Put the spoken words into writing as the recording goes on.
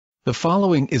The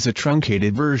following is a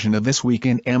truncated version of This Week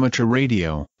in Amateur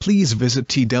Radio. Please visit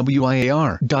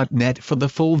TWIAR.net for the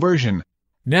full version.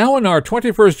 Now in our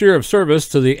 21st year of service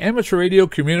to the amateur radio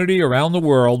community around the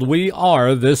world, we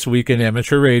are This Week in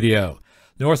Amateur Radio,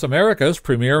 North America's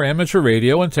premier amateur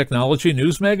radio and technology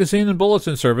news magazine and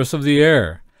bulletin service of the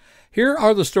air. Here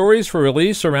are the stories for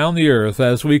release around the earth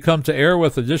as we come to air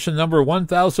with edition number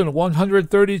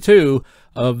 1132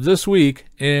 of This Week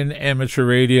in Amateur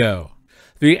Radio.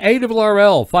 The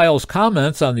ARRL files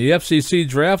comments on the FCC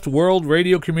draft World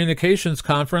Radiocommunications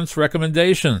Conference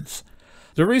recommendations.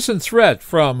 The recent threat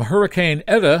from Hurricane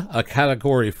Eta, a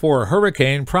Category 4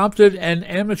 hurricane, prompted an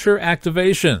amateur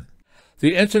activation.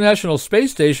 The International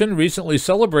Space Station recently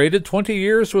celebrated 20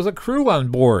 years with a crew on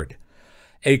board.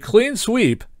 A clean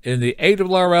sweep in the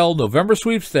ARRL November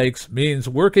Sweepstakes means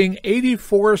working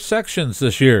 84 sections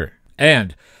this year.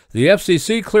 And the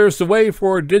FCC clears the way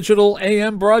for digital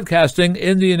AM broadcasting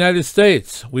in the United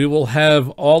States. We will have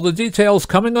all the details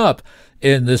coming up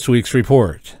in this week's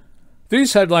report.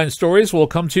 These headline stories will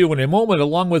come to you in a moment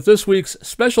along with this week's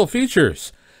special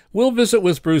features. We'll visit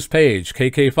with Bruce Page,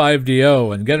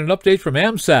 KK5DO, and get an update from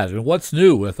AMSAT and what's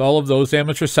new with all of those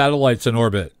amateur satellites in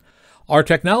orbit. Our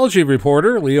technology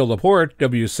reporter, Leo Laporte,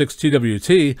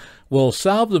 W6TWT, will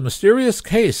solve the mysterious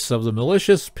case of the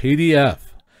malicious PDF.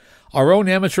 Our own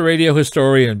amateur radio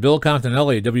historian, Bill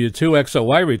Continelli,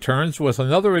 W2XOY, returns with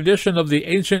another edition of the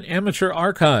Ancient Amateur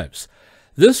Archives.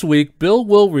 This week, Bill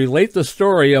will relate the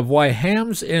story of why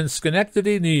hams in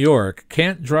Schenectady, New York,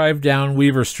 can't drive down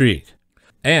Weaver Street.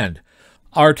 And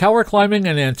our tower climbing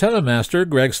and antenna master,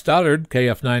 Greg Stoddard,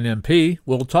 KF9MP,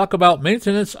 will talk about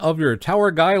maintenance of your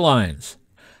tower guy lines.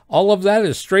 All of that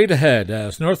is straight ahead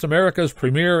as North America's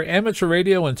premier amateur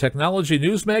radio and technology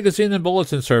news magazine and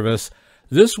bulletin service,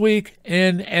 This Week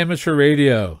in Amateur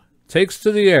Radio, takes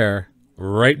to the air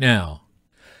right now.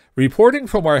 Reporting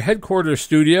from our headquarters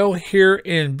studio here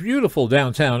in beautiful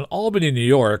downtown Albany, New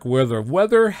York, where the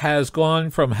weather has gone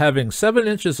from having 7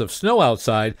 inches of snow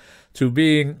outside to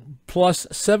being plus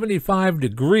 75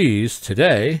 degrees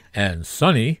today and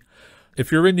sunny.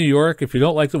 If you're in New York, if you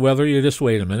don't like the weather, you just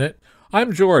wait a minute.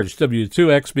 I'm George,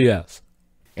 W2XBS.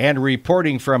 And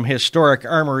reporting from historic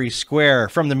Armory Square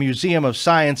from the Museum of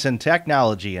Science and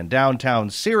Technology in downtown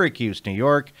Syracuse, New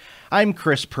York, I'm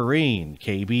Chris Perrine,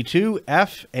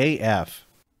 KB2FAF.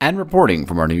 And reporting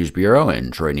from our news bureau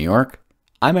in Troy, New York,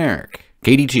 I'm Eric,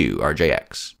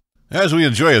 KD2RJX. As we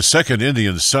enjoy a second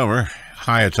Indian summer,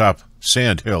 high atop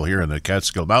Sand Hill here in the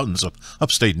Catskill Mountains of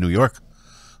upstate New York,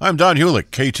 I'm Don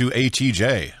Hulick,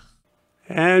 K2ATJ.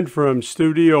 And from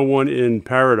Studio One in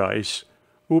Paradise,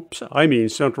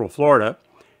 Central Florida,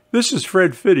 this is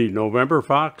Fred Fitte, November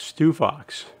Fox 2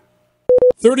 Fox.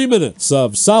 30 minutes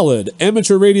of solid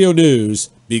amateur radio news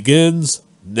begins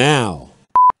now.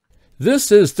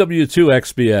 This is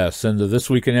W2XBS and the This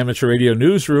Week in Amateur Radio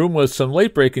newsroom with some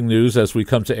late-breaking news as we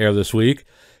come to air this week.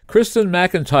 Kristen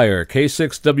McIntyre,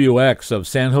 K6WX of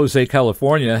San Jose,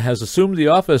 California, has assumed the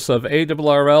office of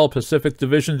ARRL Pacific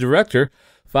Division Director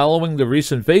following the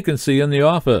recent vacancy in the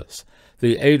office.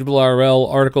 The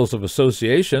ARRL Articles of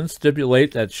Association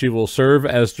stipulate that she will serve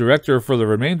as director for the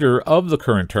remainder of the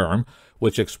current term,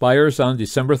 which expires on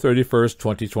December 31st,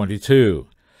 2022.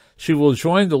 She will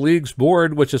join the League's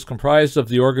board, which is comprised of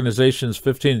the organization's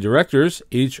 15 directors,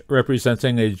 each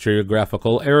representing a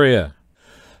geographical area.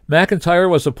 McIntyre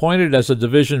was appointed as a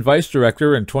division vice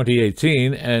director in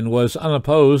 2018 and was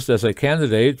unopposed as a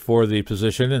candidate for the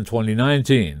position in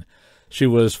 2019. She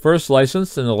was first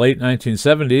licensed in the late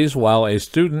 1970s while a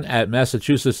student at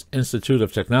Massachusetts Institute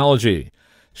of Technology.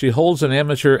 She holds an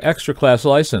amateur extra class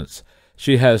license.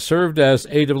 She has served as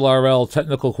ARRL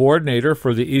Technical Coordinator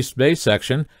for the East Bay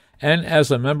section and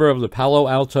as a member of the Palo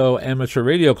Alto Amateur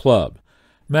Radio Club.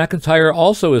 McIntyre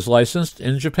also is licensed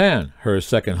in Japan, her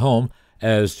second home,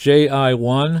 as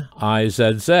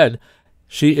JI1IZZ.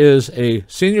 She is a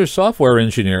senior software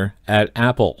engineer at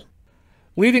Apple.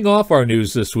 Leading off our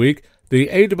news this week, the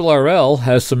ARRL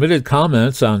has submitted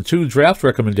comments on 2 draft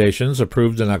recommendations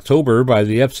approved in October by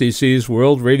the FCC's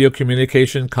World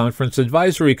Radiocommunication Conference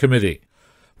Advisory Committee.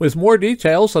 With more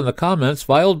details on the comments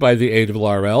filed by the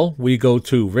ARRL, we go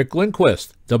to Rick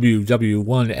Lindquist,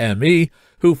 WW1ME,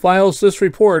 who files this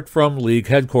report from League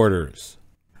headquarters.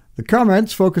 The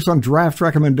comments focus on draft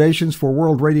recommendations for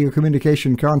World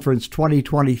Radiocommunication Conference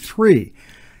 2023.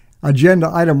 Agenda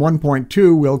Item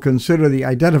 1.2 will consider the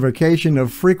identification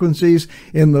of frequencies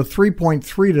in the 3.3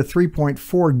 to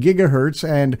 3.4 gigahertz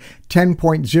and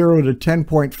 10.0 to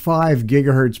 10.5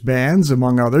 gigahertz bands,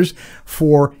 among others,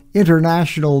 for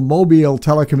international mobile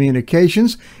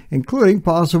telecommunications, including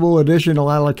possible additional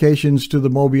allocations to the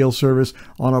mobile service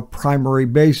on a primary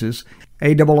basis.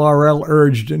 ARRL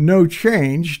urged no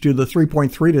change to the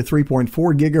 3.3 to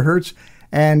 3.4 gigahertz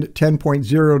and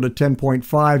 10.0 to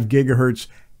 10.5 gigahertz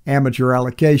amateur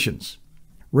allocations.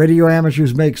 Radio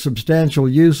amateurs make substantial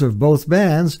use of both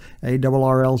bands,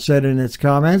 ARRL said in its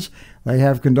comments. They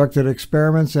have conducted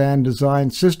experiments and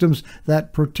designed systems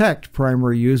that protect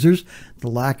primary users. The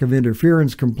lack of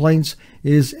interference complaints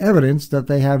is evidence that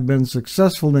they have been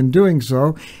successful in doing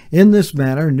so. In this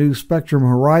manner, new spectrum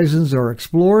horizons are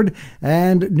explored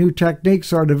and new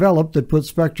techniques are developed that put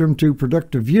spectrum to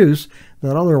productive use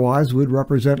that otherwise would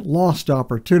represent lost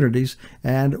opportunities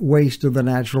and waste of the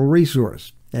natural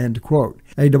resource. End quote.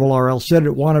 ARRL said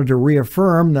it wanted to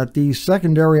reaffirm that these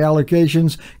secondary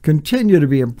allocations continue to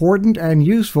be important and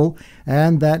useful,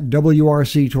 and that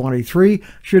WRC 23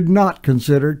 should not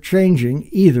consider changing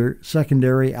either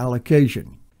secondary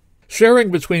allocation.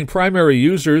 Sharing between primary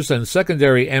users and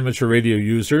secondary amateur radio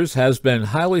users has been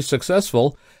highly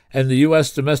successful, and the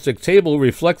U.S. domestic table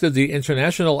reflected the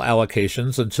international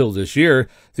allocations until this year,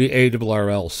 the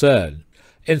ARRL said.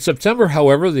 In September,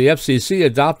 however, the FCC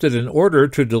adopted an order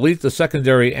to delete the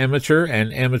secondary amateur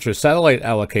and amateur satellite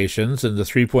allocations in the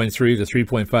 3.3 to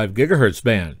 3.5 gigahertz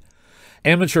band.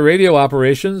 Amateur radio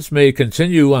operations may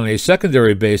continue on a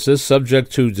secondary basis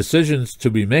subject to decisions to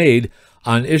be made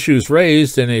on issues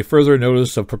raised in a further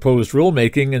notice of proposed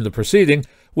rulemaking in the proceeding,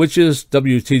 which is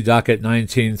WT Docket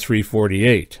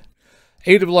 19-348.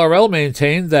 ARRL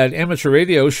maintained that amateur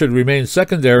radio should remain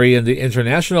secondary in the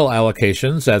international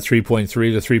allocations at 3.3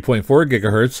 to 3.4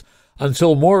 gigahertz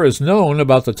until more is known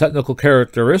about the technical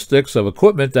characteristics of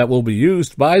equipment that will be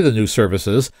used by the new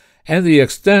services and the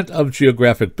extent of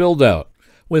geographic build-out.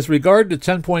 With regard to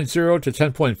 10.0 to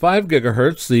 10.5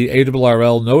 gigahertz, the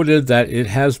ARRL noted that it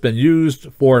has been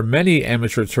used for many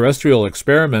amateur terrestrial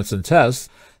experiments and tests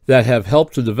that have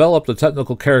helped to develop the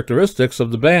technical characteristics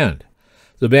of the band.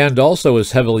 The band also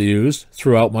is heavily used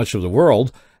throughout much of the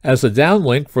world as a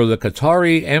downlink for the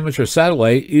Qatari amateur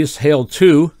satellite East Hail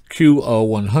 2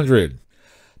 QO100.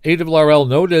 ARRL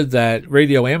noted that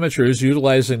radio amateurs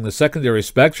utilizing the secondary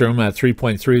spectrum at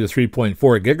 3.3 to 3.4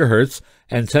 gigahertz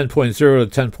and 10.0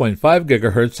 to 10.5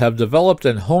 gigahertz have developed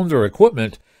and honed their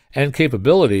equipment and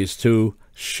capabilities to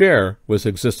share with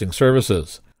existing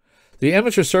services. The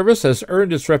amateur service has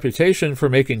earned its reputation for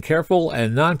making careful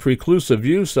and non-preclusive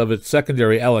use of its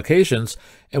secondary allocations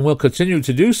and will continue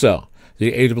to do so,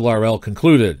 the ARRL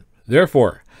concluded.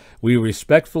 Therefore, we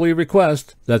respectfully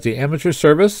request that the amateur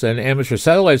service and amateur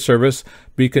satellite service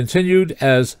be continued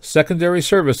as secondary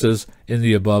services in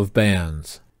the above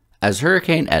bands. As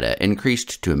Hurricane Eta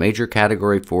increased to a major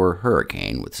Category 4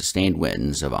 hurricane with sustained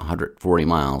winds of 140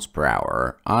 miles per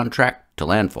hour on track to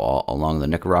landfall along the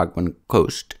Nicaraguan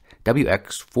coast,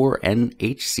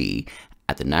 WX4NHC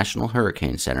at the National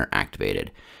Hurricane Center activated,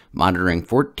 monitoring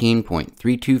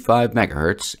 14.325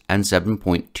 MHz and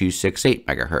 7.268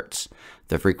 MHz,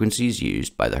 the frequencies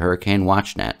used by the Hurricane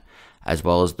WatchNet, as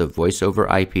well as the Voice over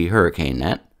IP Hurricane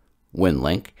Net,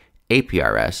 WindLink,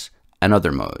 APRS, and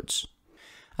other modes.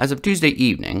 As of Tuesday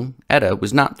evening, Eta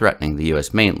was not threatening the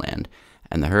U.S. mainland,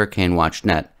 and the Hurricane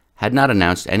WatchNet had not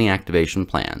announced any activation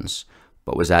plans,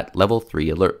 but was at Level 3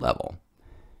 alert level.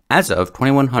 As of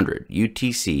 2100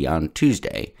 UTC on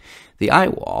Tuesday, the eye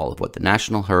wall of what the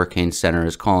National Hurricane Center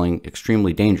is calling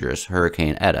extremely dangerous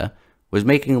Hurricane Eta was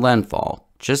making landfall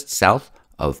just south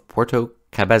of Puerto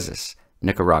Cabezas,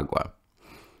 Nicaragua.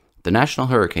 The National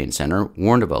Hurricane Center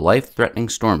warned of a life-threatening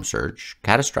storm surge,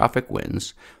 catastrophic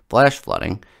winds, flash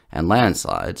flooding, and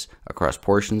landslides across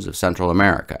portions of Central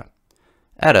America.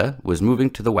 Eta was moving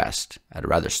to the west at a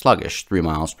rather sluggish 3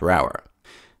 miles per hour.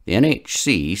 The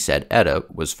NHC said Eta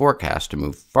was forecast to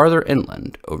move farther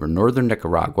inland over northern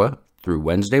Nicaragua through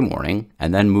Wednesday morning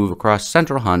and then move across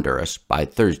central Honduras by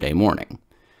Thursday morning.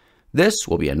 This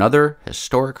will be another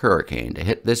historic hurricane to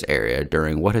hit this area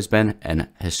during what has been an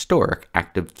historic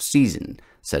active season,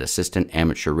 said Assistant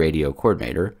Amateur Radio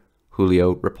Coordinator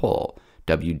Julio Ripoll,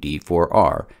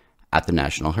 WD4R, at the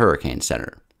National Hurricane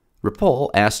Center.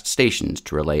 Ripoll asked stations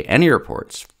to relay any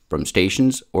reports from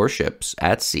stations or ships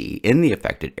at sea in the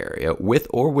affected area with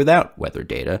or without weather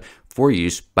data for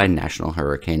use by National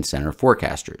Hurricane Center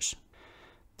forecasters.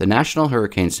 The National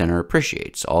Hurricane Center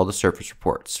appreciates all the surface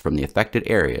reports from the affected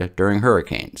area during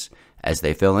hurricanes, as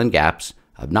they fill in gaps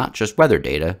of not just weather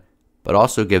data, but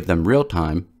also give them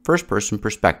real-time, first-person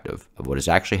perspective of what is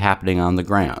actually happening on the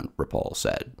ground, Rapal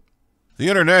said. The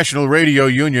International Radio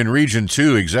Union Region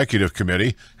 2 Executive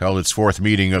Committee held its fourth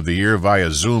meeting of the year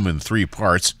via Zoom in 3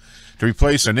 parts to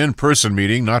replace an in-person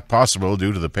meeting not possible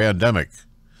due to the pandemic.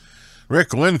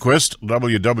 Rick Lindquist,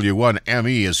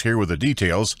 WW1ME, is here with the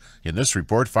details in this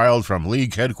report filed from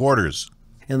League headquarters.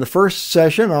 In the first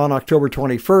session on October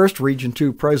 21st, Region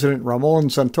 2 President Ramon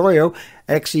Santoyo,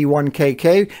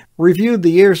 XE1KK, reviewed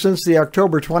the year since the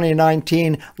October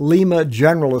 2019 Lima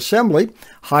General Assembly,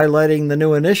 highlighting the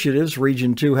new initiatives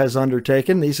Region 2 has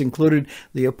undertaken. These included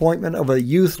the appointment of a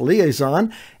youth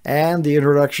liaison and the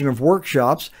introduction of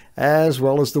workshops, as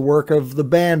well as the work of the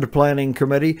Band Planning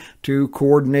Committee to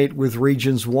coordinate with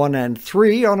Regions 1 and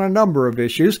 3 on a number of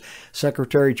issues.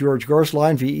 Secretary George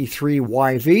Gorsline,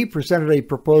 VE3YV, presented a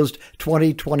proposed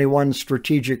 2021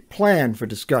 strategic plan for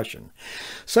discussion.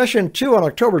 Session 2 on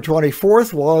October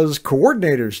 24th was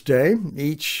Coordinators Day.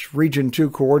 Each Region 2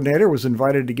 coordinator was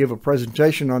invited to give a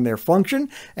presentation on their function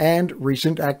and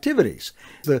recent activities.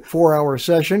 The 4-hour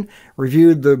session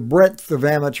reviewed the breadth of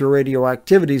amateur radio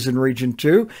activities in Region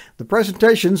 2. The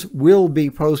presentations will be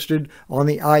posted on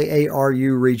the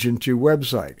IARU Region 2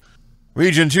 website.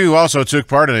 Region 2 also took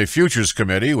part in a Futures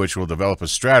Committee, which will develop a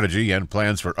strategy and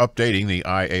plans for updating the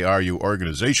IARU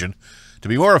organization to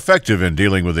be more effective in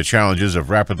dealing with the challenges of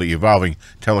rapidly evolving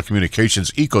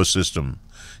telecommunications ecosystem,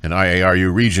 an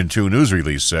IARU Region 2 news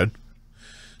release said.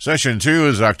 Session 2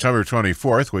 is October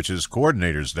 24th, which is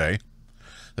Coordinators Day.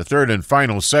 The third and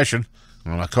final session,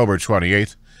 on October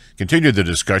 28th, continued the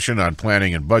discussion on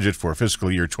planning and budget for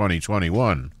fiscal year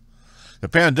 2021. The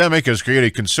pandemic has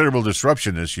created considerable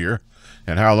disruption this year,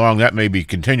 and how long that may be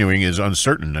continuing is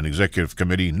uncertain, an Executive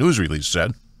Committee news release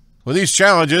said. With these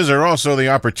challenges are also the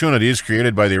opportunities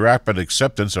created by the rapid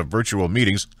acceptance of virtual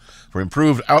meetings for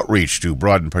improved outreach to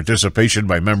broaden participation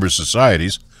by member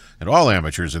societies and all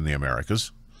amateurs in the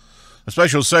Americas. A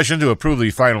special session to approve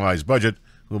the finalized budget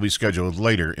will be scheduled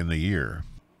later in the year.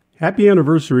 Happy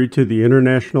anniversary to the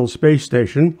International Space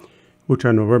Station, which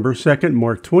on November 2nd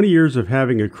marked 20 years of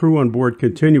having a crew on board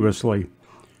continuously.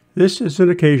 This is an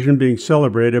occasion being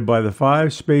celebrated by the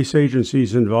 5 space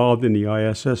agencies involved in the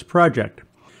ISS project: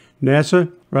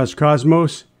 NASA,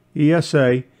 Roscosmos,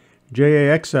 ESA,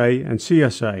 JAXA, and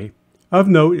CSA. Of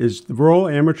note is the role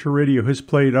amateur radio has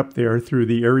played up there through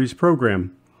the Ares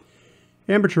program.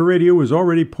 Amateur radio was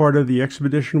already part of the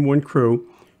Expedition 1 crew,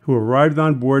 who arrived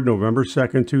on board November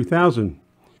 2, 2000.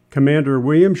 Commander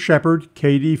William Shepard,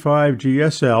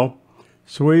 KD-5GSL,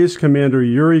 Soyuz Commander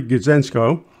Yuri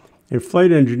Gudzensko, and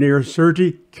Flight Engineer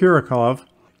Sergei Kirikov,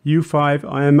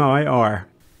 U-5MIR.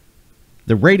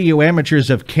 The Radio Amateurs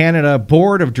of Canada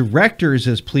Board of Directors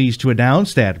is pleased to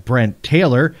announce that Brent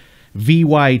Taylor,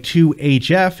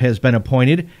 VY2HF, has been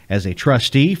appointed as a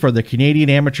trustee for the Canadian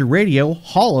Amateur Radio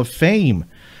Hall of Fame.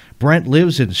 Brent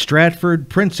lives in Stratford,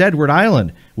 Prince Edward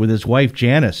Island, with his wife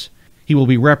Janice. He will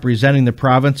be representing the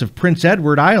province of Prince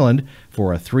Edward Island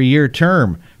for a 3-year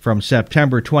term from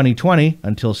September 2020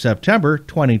 until September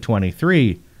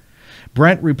 2023.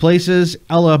 Brent replaces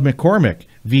Ella McCormick,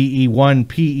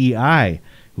 VE1PEI,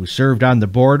 who served on the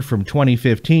board from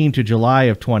 2015 to July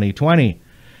of 2020.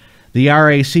 The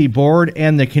RAC Board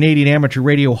and the Canadian Amateur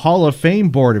Radio Hall of Fame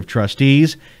Board of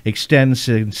Trustees extend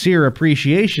sincere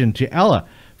appreciation to Ella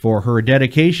for her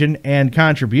dedication and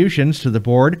contributions to the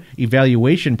board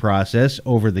evaluation process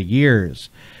over the years.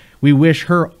 We wish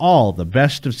her all the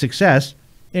best of success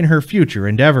in her future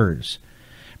endeavors.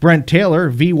 Brent Taylor,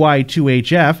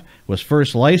 VY2HF, was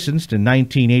first licensed in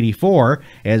 1984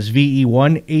 as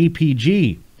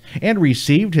VE1APG and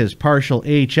received his partial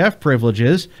AHF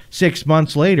privileges 6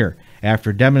 months later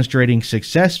after demonstrating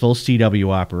successful CW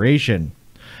operation.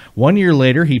 1 year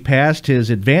later, he passed his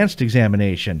advanced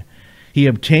examination. He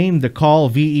obtained the call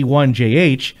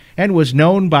VE1JH and was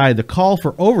known by the call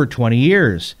for over 20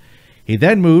 years. He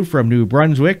then moved from New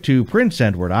Brunswick to Prince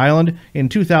Edward Island in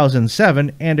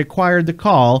 2007 and acquired the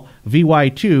call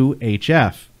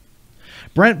VY2HF.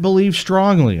 Brent believes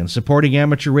strongly in supporting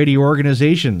amateur radio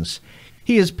organizations.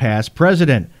 He is past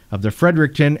president of the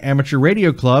Fredericton Amateur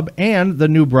Radio Club and the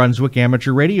New Brunswick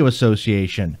Amateur Radio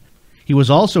Association. He was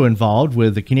also involved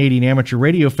with the Canadian Amateur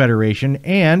Radio Federation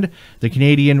and the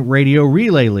Canadian Radio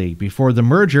Relay League before the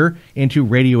merger into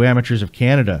Radio Amateurs of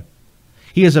Canada.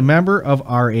 He is a member of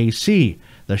RAC,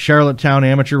 the Charlottetown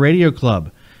Amateur Radio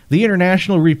Club, the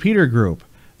International Repeater Group,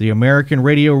 the American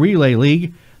Radio Relay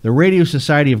League, the Radio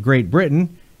Society of Great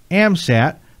Britain,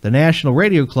 AMSAT, the National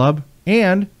Radio Club,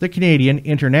 and the Canadian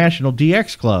International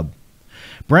DX Club.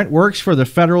 Brent works for the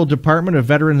Federal Department of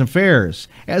Veterans Affairs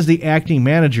as the acting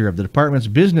manager of the department's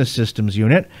Business Systems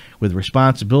Unit, with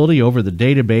responsibility over the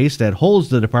database that holds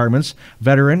the department's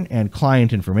veteran and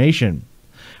client information.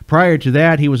 Prior to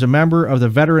that, he was a member of the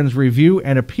Veterans Review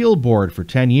and Appeal Board for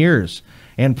 10 years,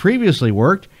 and previously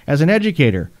worked as an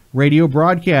educator, radio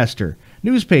broadcaster,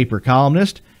 newspaper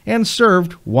columnist, and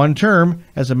served one term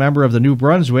as a member of the New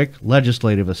Brunswick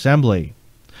Legislative Assembly.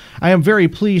 I am very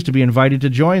pleased to be invited to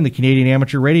join the Canadian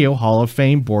Amateur Radio Hall of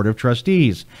Fame Board of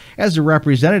Trustees as a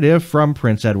representative from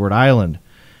Prince Edward Island.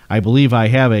 I believe I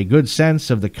have a good sense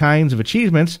of the kinds of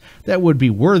achievements that would be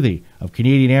worthy of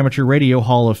Canadian Amateur Radio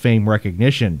Hall of Fame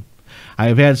recognition. I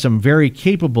have had some very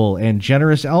capable and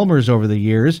generous Elmers over the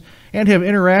years and have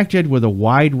interacted with a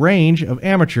wide range of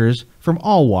amateurs from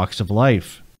all walks of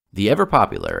life. The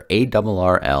ever-popular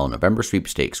ARRL November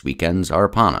Sweepstakes weekends are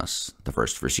upon us, the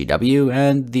first for CW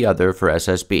and the other for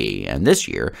SSB, and this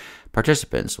year,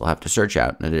 participants will have to search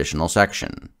out an additional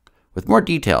section. With more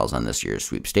details on this year's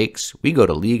sweepstakes, we go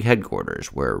to League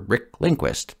headquarters, where Rick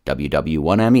Lindquist,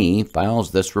 WW1ME,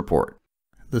 files this report.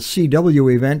 The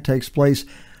CW event takes place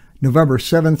November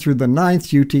 7th through the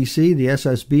 9th UTC. The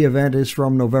SSB event is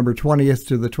from November 20th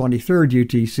to the 23rd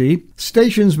UTC.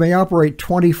 Stations may operate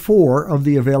 24 of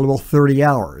the available 30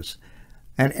 hours.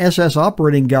 An SS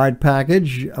operating guide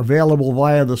package available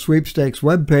via the sweepstakes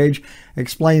webpage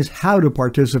explains how to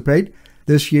participate.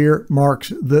 This year marks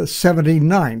the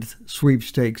 79th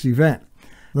sweepstakes event.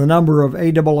 The number of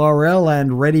ARRL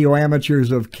and Radio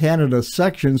Amateurs of Canada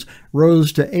sections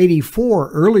rose to 84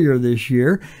 earlier this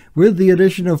year, with the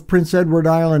addition of Prince Edward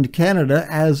Island, Canada,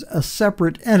 as a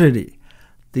separate entity.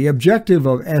 The objective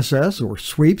of SS, or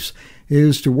sweeps,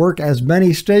 is to work as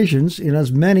many stations in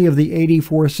as many of the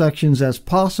 84 sections as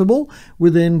possible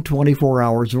within 24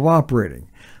 hours of operating.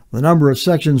 The number of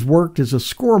sections worked is a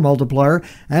score multiplier,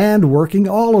 and working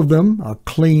all of them, a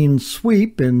clean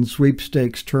sweep in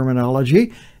sweepstakes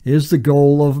terminology, is the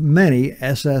goal of many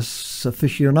SS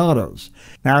aficionados.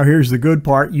 Now here's the good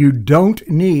part. You don't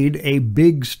need a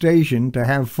big station to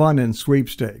have fun in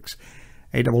sweepstakes.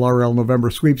 ARRL November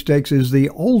Sweepstakes is the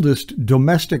oldest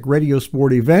domestic radio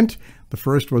sport event. The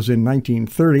first was in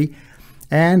 1930.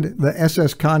 And the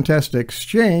SS Contest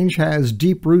Exchange has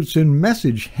deep roots in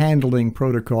message handling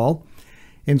protocol.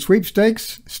 In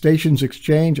sweepstakes, stations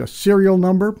exchange a serial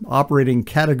number, operating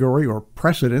category or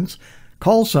precedence,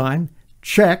 call sign,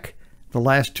 check, the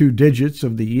last two digits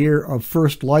of the year of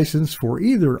first license for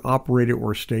either operator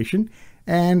or station,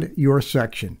 and your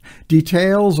section.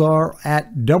 Details are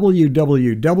at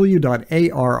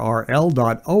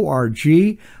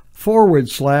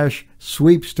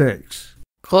www.arrl.org/sweepstakes.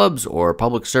 Clubs or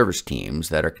public service teams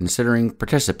that are considering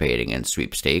participating in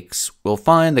sweepstakes will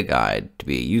find the guide to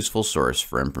be a useful source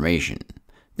for information.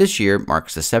 This year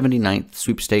marks the 79th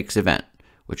sweepstakes event,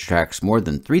 which attracts more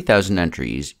than 3,000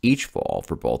 entries each fall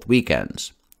for both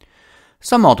weekends.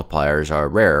 Some multipliers are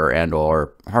rarer and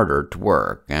or harder to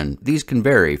work, and these can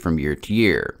vary from year to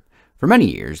year. For many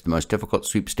years, the most difficult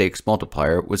sweepstakes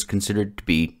multiplier was considered to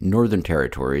be Northern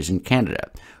Territories in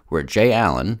Canada, where J.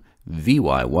 Allen,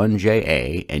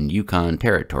 VY1JA, and Yukon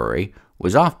Territory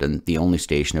was often the only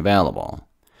station available.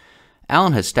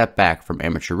 Allen has stepped back from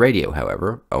amateur radio,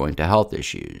 however, owing to health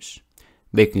issues.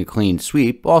 Making a clean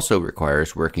sweep also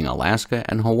requires working Alaska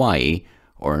and Hawaii,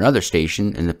 or another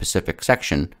station in the Pacific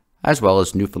section, as well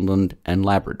as Newfoundland and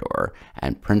Labrador,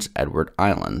 and Prince Edward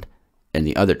Island in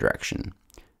the other direction.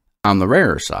 On the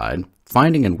rarer side,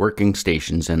 finding and working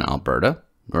stations in Alberta,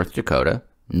 North Dakota,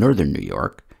 Northern New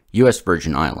York, U.S.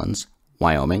 Virgin Islands,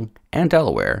 Wyoming, and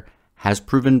Delaware has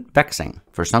proven vexing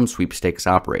for some sweepstakes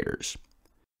operators.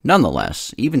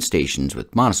 Nonetheless, even stations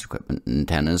with modest equipment and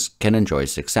antennas can enjoy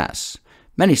success.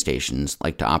 Many stations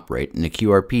like to operate in the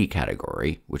QRP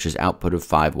category, which is output of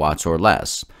 5 watts or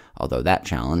less, although that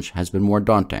challenge has been more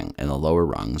daunting in the lower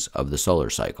rungs of the solar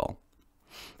cycle.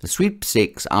 The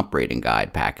Sweepstakes Operating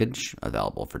Guide package,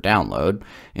 available for download,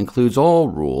 includes all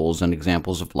rules and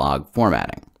examples of log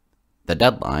formatting. The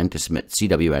deadline to submit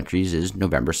CW entries is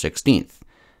November 16th.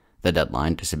 The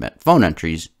deadline to submit phone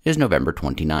entries is November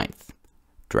 29th.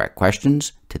 Direct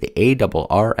questions to the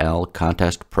ARRL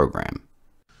contest program.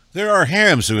 There are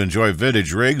hams who enjoy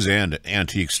vintage rigs and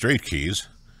antique straight keys,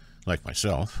 like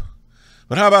myself.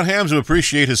 But how about hams who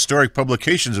appreciate historic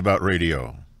publications about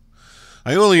radio?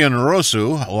 Iulian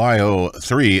Rosu,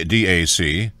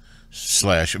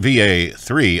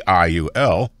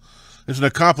 YO3DAC/VA3IUL, is an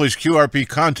accomplished QRP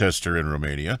contester in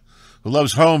Romania who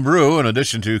loves home brew in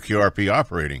addition to QRP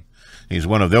operating. He's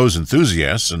one of those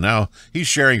enthusiasts, and now he's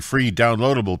sharing free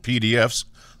downloadable PDFs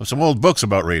of some old books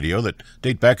about radio that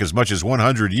date back as much as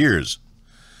 100 years.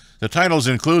 The titles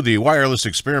include The Wireless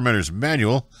Experimenter's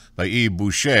Manual by E.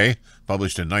 Boucher,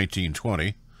 published in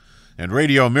 1920, and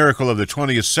Radio Miracle of the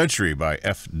 20th Century by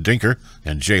F. Dinker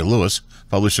and J. Lewis,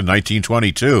 published in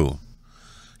 1922.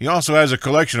 He also has a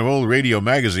collection of old radio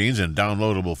magazines in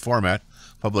downloadable format,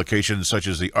 publications such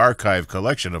as the Archive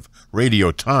Collection of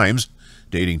Radio Times,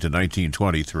 dating to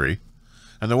 1923,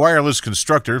 and The Wireless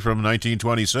Constructor from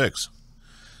 1926.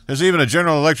 There's even a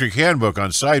General Electric handbook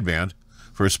on sideband,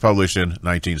 first published in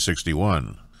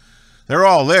 1961. They're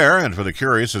all there, and for the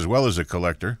curious as well as the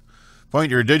collector,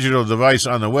 point your digital device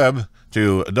on the web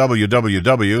to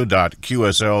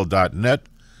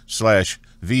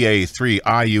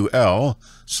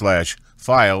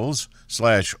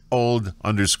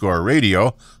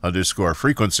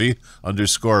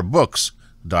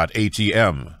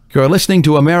You're listening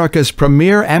to America's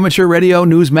premier amateur radio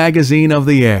news magazine of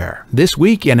the air. This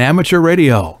week in amateur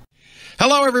radio.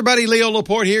 Hello, everybody. Leo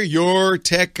Laporte here, your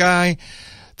tech guy.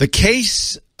 The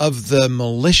case of the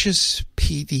malicious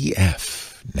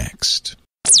PDF next.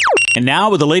 And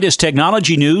now with the latest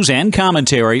technology news and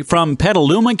commentary from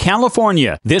Petaluma,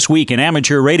 California. This Week in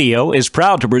Amateur Radio is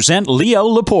proud to present Leo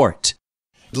Laporte.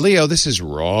 Leo, this is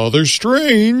rather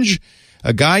strange.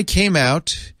 A guy came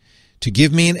out to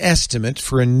give me an estimate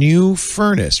for a new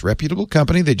furnace. Reputable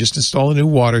company. They just installed a new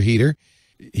water heater.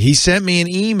 He sent me an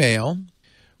email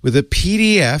with a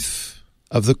PDF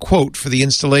of the quote for the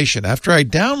installation. After I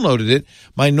downloaded it,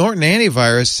 my Norton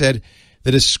antivirus said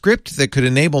that a script that could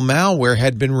enable malware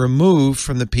had been removed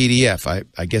from the PDF.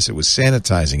 I guess it was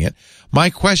sanitizing it.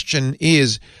 My question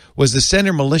is, was the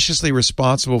sender maliciously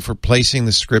responsible for placing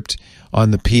the script on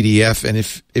the PDF? And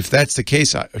if that's the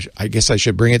case, I guess I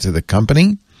should bring it to the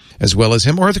company as well as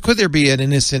him? Or could there be an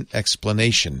innocent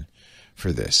explanation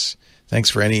for this? Thanks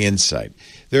for any insight.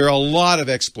 There are a lot of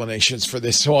explanations for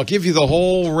this, so I'll give you the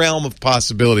whole realm of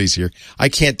possibilities here. I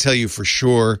can't tell you for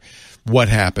sure what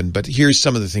happened, but here's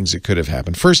some of the things that could have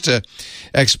happened. First,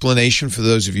 explanation for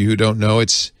those of you who don't know.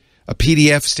 It's a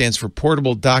PDF stands for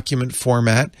Portable Document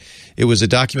Format. It was a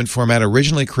document format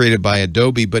originally created by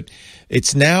Adobe, but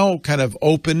it's now kind of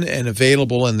open and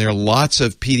available, and there are lots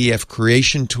of PDF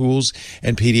creation tools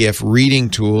and PDF reading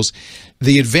tools.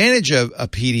 The advantage of a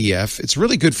PDF, it's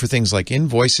really good for things like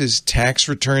invoices, tax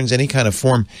returns, any kind of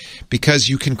form, because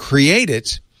you can create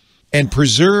it and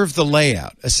preserve the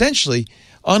layout. Essentially,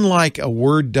 unlike a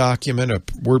Word document, a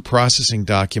word processing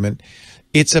document,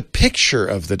 it's a picture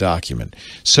of the document.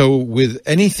 So with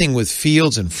anything with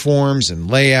fields and forms and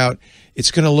layout,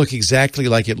 it's going to look exactly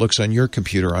like it looks on your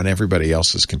computer, on everybody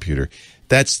else's computer.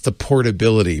 That's the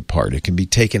portability part. It can be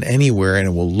taken anywhere and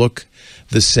it will look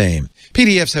the same.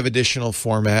 PDFs have additional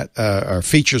or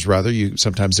features rather.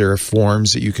 Sometimes there are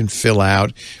forms that you can fill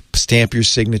out, stamp your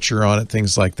signature on it,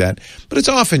 things like that. But it's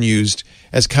often used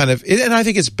as kind of, and I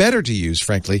think it's better to use,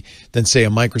 frankly, than say a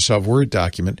Microsoft Word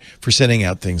document for sending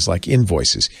out things like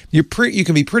invoices. You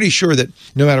can be pretty sure that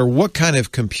no matter what kind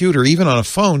of computer, even on a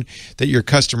phone that your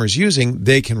customer's using,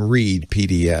 they can read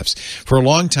PDFs. For a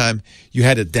long time, you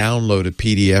had to download a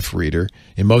PDF reader.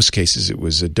 In most cases, it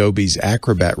was Adobe's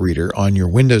Acrobat Reader on your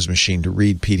Windows machine to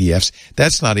read PDFs.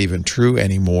 That's not even true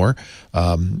anymore.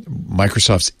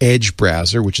 Microsoft's Edge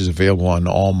browser, which is available on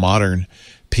all modern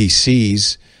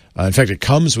PCs, in fact, it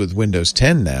comes with Windows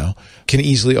 10 now, can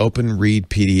easily open and read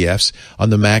PDFs. On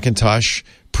the Macintosh,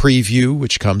 Preview,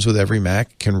 which comes with every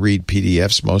Mac, can read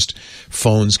PDFs. Most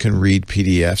phones can read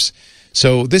PDFs.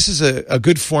 So this is a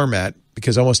good format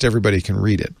because almost everybody can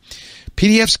read it.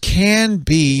 PDFs can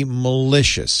be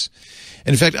malicious.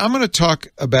 And in fact, I'm going to talk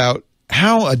about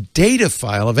how a data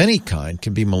file of any kind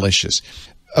can be malicious.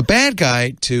 A bad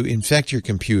guy to infect your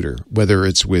computer, whether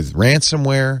it's with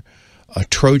ransomware, a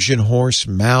Trojan horse,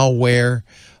 malware,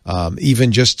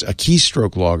 even just a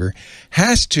keystroke logger,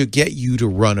 has to get you to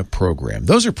run a program.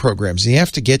 Those are programs. You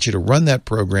have to get you to run that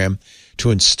program,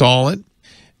 to install it,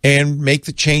 and make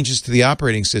the changes to the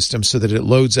operating system so that it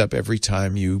loads up every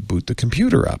time you boot the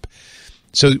computer up.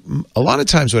 So a lot of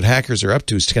times what hackers are up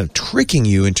to is kind of tricking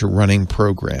you into running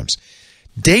programs.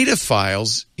 Data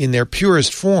files in their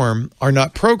purest form are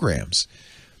not programs.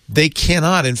 They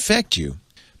cannot infect you.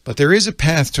 But there is a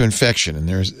path to infection,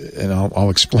 and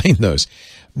I'll explain those.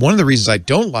 One of the reasons I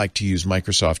don't like to use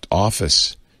Microsoft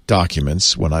Office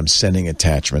documents when I'm sending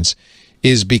attachments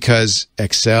is because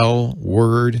Excel,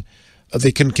 Word,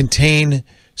 they can contain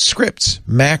scripts,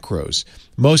 macros.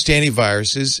 Most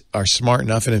antiviruses are smart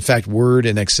enough, and in fact, Word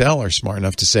and Excel are smart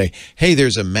enough to say, hey,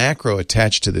 there's a macro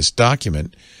attached to this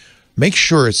document. Make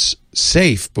sure it's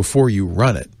safe before you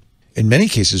run it. In many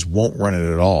cases, won't run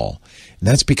it at all. And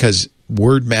that's because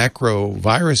word macro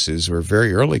viruses were a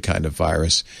very early kind of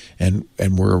virus and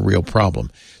were a real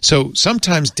problem. So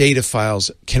sometimes data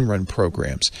files can run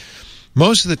programs.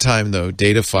 Most of the time, though,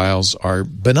 data files are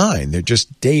benign. They're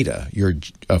just data. You're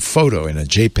a photo in a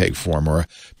JPEG form or a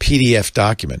PDF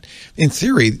document. In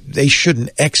theory, they shouldn't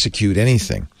execute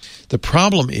anything. The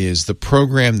problem is the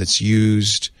program that's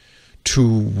used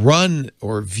to run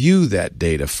or view that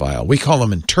data file. We call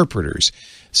them interpreters.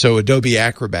 So Adobe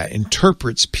Acrobat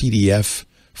interprets PDF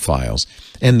files.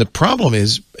 And the problem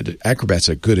is, Acrobat's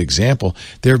a good example,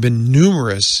 there have been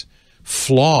numerous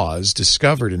flaws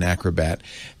discovered in Acrobat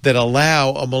that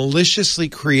allow a maliciously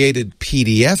created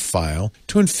PDF file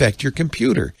to infect your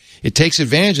computer. It takes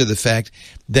advantage of the fact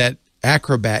that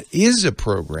Acrobat is a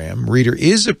program, Reader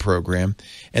is a program,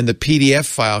 and the PDF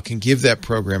file can give that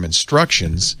program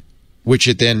instructions, which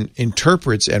it then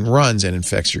interprets and runs and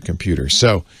infects your computer.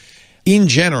 So, in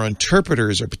general,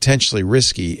 interpreters are potentially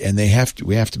risky, and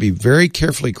we have to be very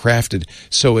carefully crafted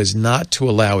so as not to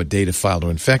allow a data file to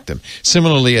infect them.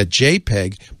 Similarly, a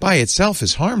JPEG by itself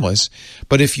is harmless,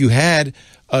 but if you had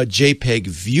a JPEG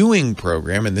viewing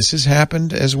program, and this has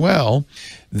happened as well,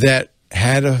 that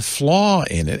had a flaw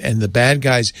in it, and the bad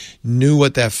guys knew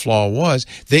what that flaw was,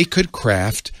 they could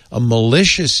craft a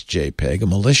malicious JPEG, a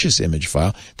malicious image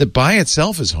file, that by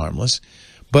itself is harmless,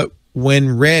 but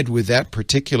when read with that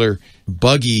particular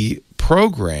buggy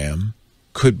program,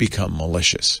 could become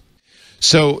malicious.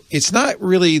 So it's not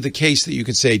really the case that you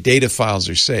can say data files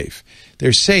are safe.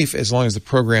 They're safe as long as the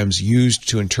programs used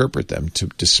to interpret them, to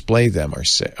display them,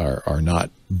 are not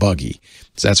buggy.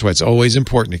 So that's why it's always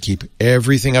important to keep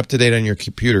everything up to date on your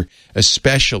computer,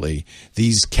 especially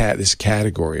this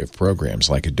category of programs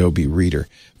like Adobe Reader.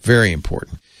 Very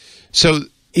important. So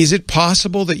is it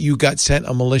possible that you got sent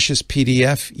a malicious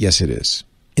PDF? Yes, it is.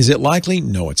 Is it likely?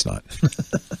 No, it's not.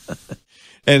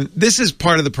 And this is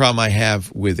part of the problem I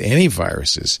have with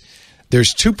antiviruses.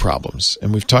 There's two problems,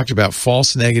 and we've talked about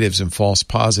false negatives and false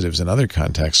positives in other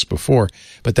contexts before,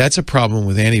 but that's a problem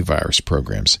with antivirus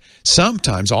programs.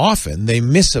 Sometimes, often, they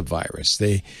miss a virus.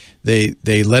 They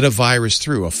let a virus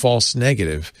through, a false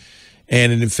negative,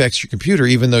 and it infects your computer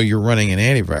even though you're running an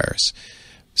antivirus.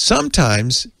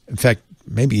 Sometimes, in fact,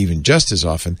 maybe even just as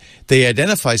often, they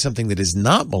identify something that is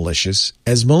not malicious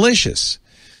as malicious.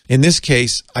 In this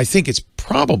case, I think it's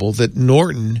probable that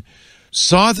Norton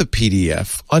saw the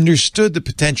PDF, understood the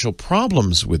potential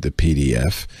problems with the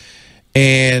PDF,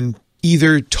 and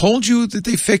either told you that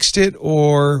they fixed it,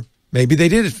 or maybe they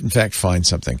did, in fact, find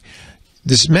something.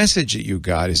 This message that you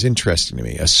got is interesting to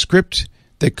me. A script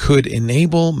that could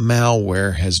enable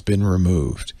malware has been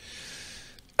removed.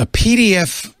 A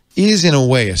PDF is, in a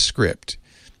way, a script.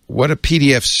 What a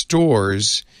PDF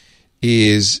stores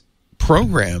is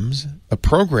a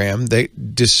program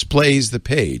that displays the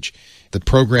page. The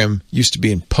program used to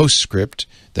be in PostScript,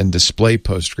 then display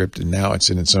PostScript, and now it's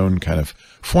in its own kind of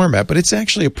format, but it's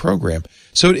actually a program.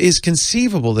 So it is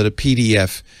conceivable that a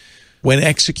PDF, when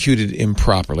executed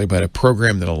improperly by a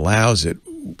program that allows it,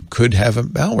 could have a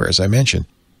malware, as I mentioned.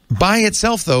 By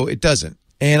itself, though, it doesn't.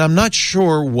 And I'm not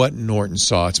sure what Norton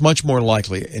saw. It's much more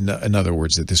likely, in other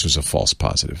words, that this was a false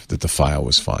positive, that the file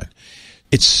was fine.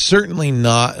 It's certainly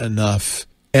not enough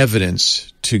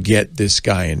evidence to get this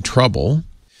guy in trouble.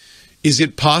 Is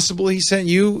it possible he sent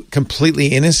you completely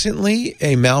innocently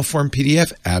a malformed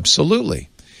PDF? Absolutely.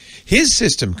 His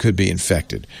system could be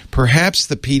infected. Perhaps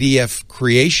the PDF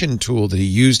creation tool that he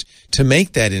used to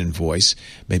make that invoice,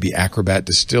 maybe Acrobat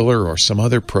Distiller or some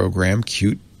other program,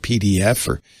 Qt PDF,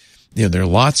 or there are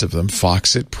lots of them,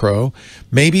 Foxit Pro.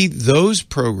 Maybe those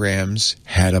programs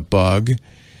had a bug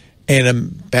and a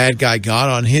bad guy got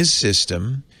on his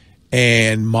system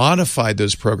and modified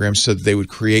those programs so that they would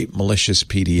create malicious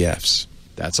PDFs.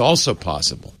 That's also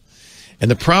possible. And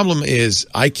the problem is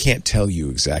I can't tell you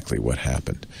exactly what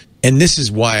happened. And this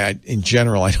is why, in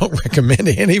general, I don't recommend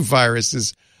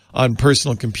antiviruses on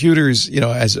personal computers,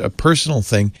 as a personal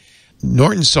thing.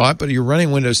 Norton saw it, but you're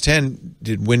running Windows 10.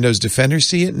 Did Windows Defender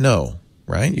see it? No,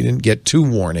 right? You didn't get 2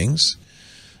 warnings.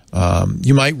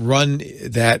 You might run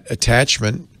that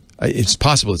attachment. It's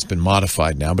possible it's been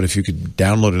modified now, but if you could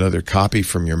download another copy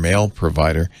from your mail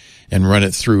provider and run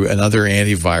it through another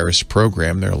antivirus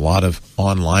program, there are a lot of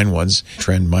online ones,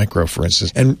 Trend Micro, for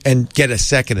instance, and get a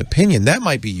second opinion, that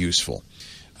might be useful.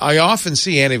 I often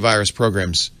see antivirus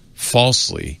programs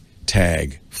falsely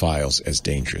tag files as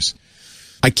dangerous.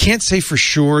 I can't say for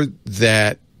sure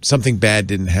that something bad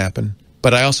didn't happen,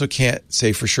 but I also can't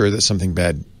say for sure that something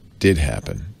bad did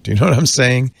happen. Do you know what I'm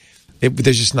saying?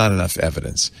 There's just not enough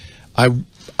evidence.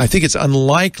 I think it's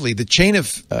unlikely. The chain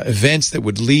of events that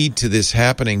would lead to this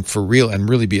happening for real and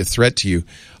really be a threat to you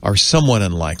are somewhat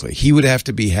unlikely. He would have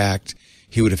to be hacked.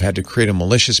 He would have had to create a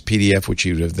malicious PDF, which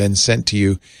he would have then sent to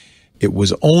you. It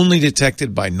was only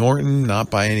detected by Norton,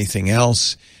 not by anything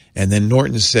else. And then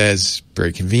Norton says,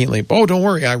 very conveniently, oh, don't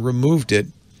worry, I removed it.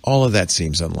 All of that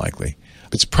seems unlikely.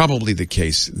 It's probably the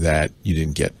case that you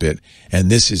didn't get bit. And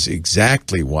this is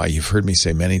exactly why you've heard me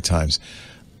say many times,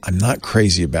 I'm not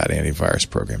crazy about antivirus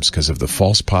programs because of the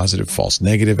false positive, false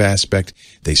negative aspect.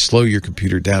 They slow your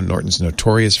computer down. Norton's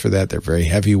notorious for that. They're very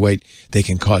heavyweight. They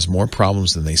can cause more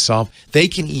problems than they solve. They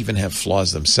can even have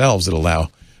flaws themselves that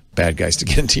allow bad guys to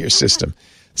get into your system.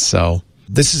 So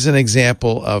this is an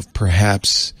example of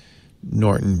perhaps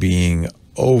Norton being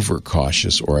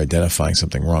overcautious or identifying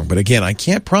something wrong. But again, I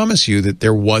can't promise you that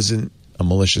there wasn't a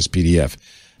malicious PDF.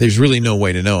 There's really no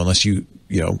way to know unless you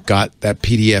got that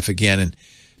PDF again and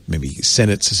maybe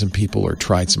sent it to some people or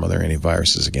tried some other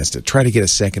antiviruses against it. Try to get a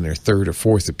second or third or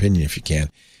fourth opinion if you can.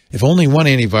 If only one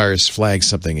antivirus flags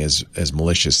something as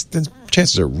malicious, then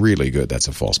chances are really good that's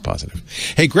a false positive.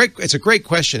 Hey, Greg, it's a great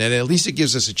question, and at least it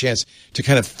gives us a chance to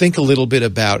kind of think a little bit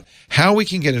about how we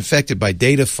can get infected by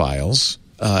data files.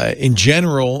 In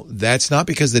general, that's not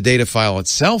because the data file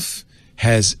itself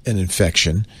has an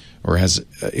infection or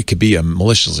it could be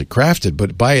maliciously crafted,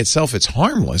 but by itself it's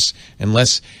harmless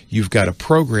unless you've got a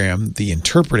program, the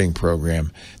interpreting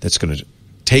program, that's going to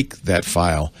take that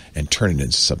file and turn it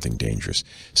into something dangerous.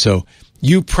 So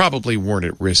you probably weren't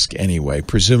at risk anyway,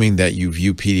 presuming that you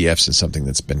view PDFs as something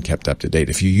that's been kept up to date.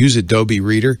 If you use Adobe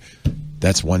Reader,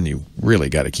 that's one you really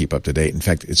got to keep up to date. In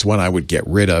fact, it's one I would get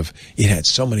rid of. It had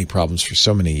so many problems for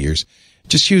so many years.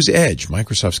 Just use Edge.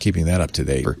 Microsoft's keeping that up to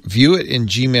date. View it in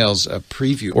Gmail's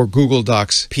preview or Google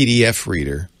Docs PDF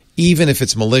reader. Even if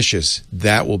it's malicious,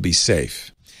 that will be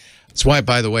safe. That's why,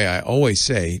 by the way, I always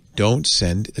say don't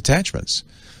send attachments.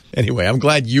 Anyway, I'm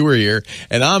glad you were here,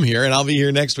 and I'm here, and I'll be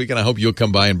here next week, and I hope you'll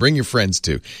come by and bring your friends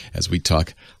too as we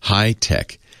talk high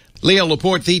tech. Leo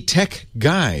Laporte, the tech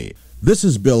guy. This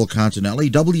is Bill Continelli,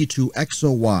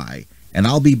 W2XOY, and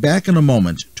I'll be back in a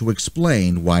moment to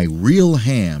explain why real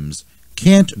hams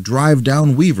can't drive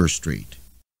down Weaver Street.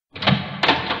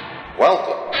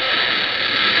 Welcome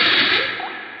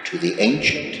to the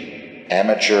Ancient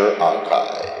Amateur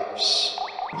Archives.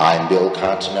 I'm Bill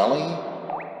Continelli,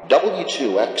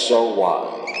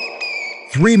 W2XOY.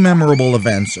 3 memorable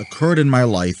events occurred in my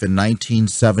life in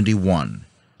 1971.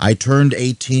 I turned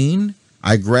 18,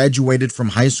 I graduated from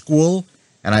high school,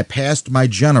 and I passed my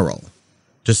general.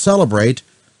 To celebrate,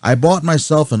 I bought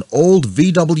myself an old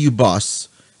VW bus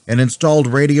and installed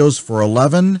radios for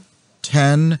 11,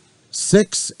 10,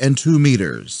 6, and 2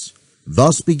 meters.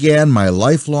 Thus began my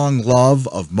lifelong love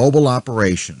of mobile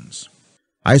operations.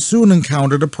 I soon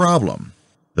encountered a problem.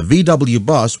 The VW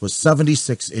bus was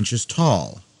 76 inches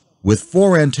tall. With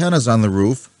 4 antennas on the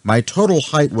roof, my total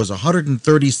height was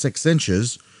 136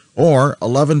 inches, or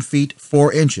 11 feet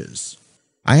 4 inches.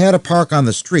 I had to park on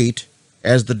the street,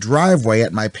 as the driveway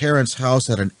at my parents' house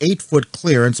had an 8-foot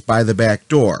clearance by the back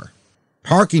door.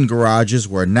 Parking garages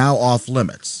were now off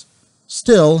limits.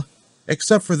 Still,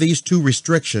 except for these 2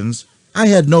 restrictions, I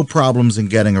had no problems in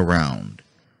getting around.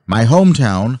 My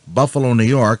hometown, Buffalo, New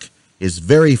York, is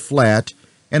very flat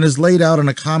and is laid out in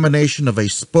a combination of a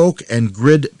spoke and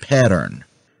grid pattern.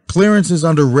 Clearances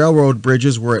under railroad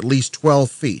bridges were at least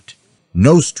 12 feet.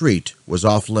 No street was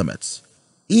off limits.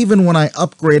 Even when I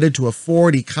upgraded to a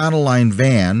Ford Econoline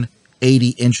van,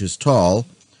 80 inches tall,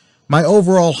 my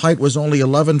overall height was only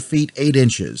 11 feet 8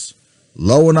 inches,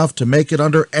 low enough to make it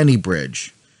under any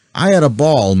bridge. I had a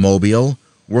ball, Mobile,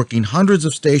 working hundreds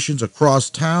of stations across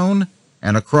town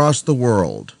and across the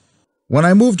world. When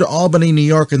I moved to Albany, New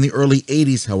York in the early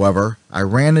 80s, however, I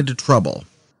ran into trouble.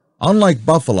 Unlike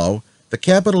Buffalo, the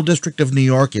Capital District of New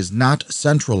York is not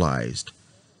centralized.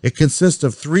 It consists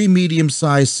of 3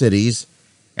 medium-sized cities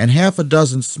and half a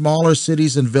dozen smaller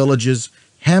cities and villages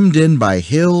hemmed in by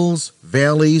hills,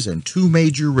 valleys, and 2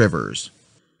 major rivers.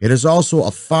 It is also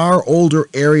a far older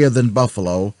area than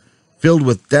Buffalo, filled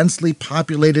with densely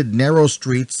populated narrow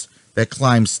streets that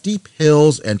climb steep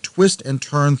hills and twist and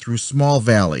turn through small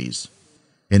valleys.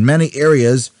 In many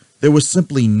areas, there was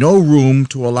simply no room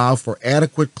to allow for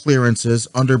adequate clearances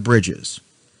under bridges.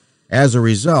 As a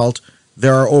result,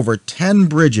 there are over 10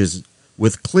 bridges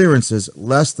with clearances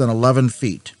less than 11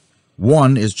 feet.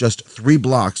 One is just 3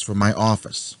 blocks from my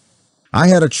office. I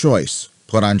had a choice,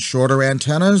 put on shorter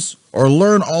antennas or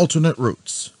learn alternate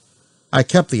routes. I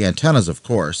kept the antennas, of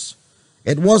course.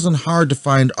 It wasn't hard to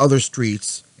find other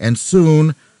streets, and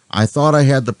soon I thought I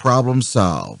had the problem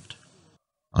solved.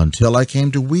 Until I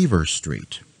came to Weaver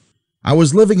Street. I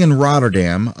was living in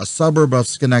Rotterdam, a suburb of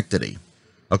Schenectady.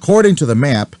 According to the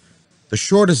map, the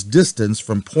shortest distance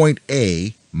from point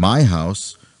A, my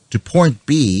house, to point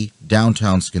B,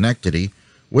 downtown Schenectady,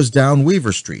 was down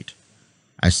Weaver Street.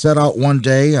 I set out one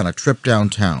day on a trip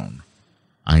downtown.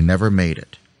 I never made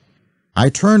it. I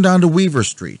turned onto Weaver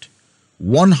Street.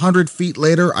 100 feet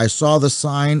later, I saw the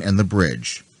sign and the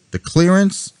bridge. The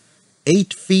clearance,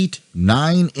 8 feet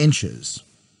 9 inches.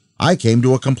 I came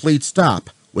to a complete stop,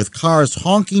 with cars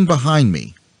honking behind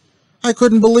me. I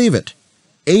couldn't believe it.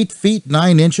 8 feet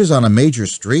 9 inches on a major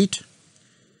street?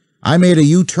 I made a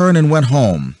U-turn and went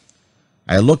home.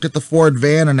 I looked at the Ford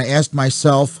van and I asked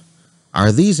myself,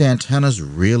 are these antennas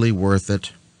really worth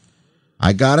it?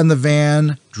 I got in the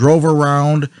van, drove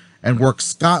around, and worked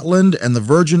Scotland and the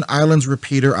Virgin Islands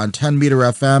repeater on 10-meter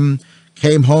FM,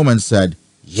 came home and said,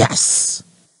 yes!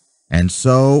 And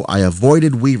so I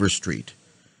avoided Weaver Street.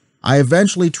 I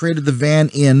eventually traded the van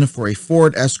in for a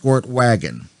Ford Escort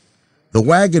wagon. The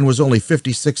wagon was only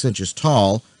 56 inches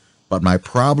tall, but my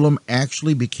problem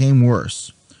actually became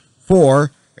worse.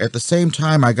 For, at the same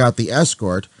time I got the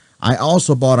Escort, I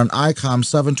also bought an ICOM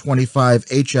 725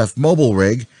 HF mobile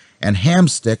rig and ham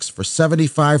sticks for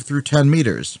 75 through 10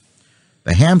 meters.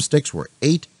 The ham sticks were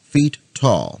 8 feet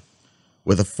tall.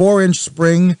 With a 4-inch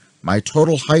spring, my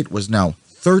total height was now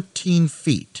 13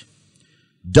 feet.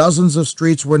 Dozens of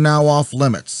streets were now off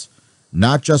limits,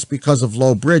 not just because of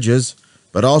low bridges,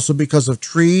 but also because of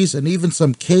trees and even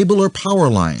some cable or power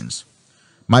lines.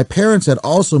 My parents had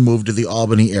also moved to the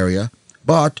Albany area,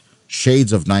 but,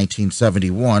 shades of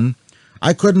 1971,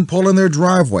 I couldn't pull in their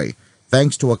driveway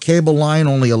thanks to a cable line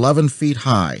only 11 feet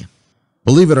high.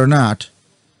 Believe it or not,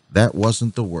 that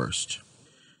wasn't the worst.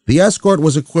 The Escort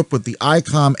was equipped with the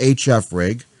ICOM HF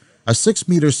rig, a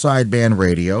 6-meter sideband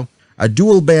radio, a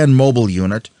dual-band mobile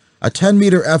unit, a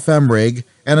 10-meter FM rig,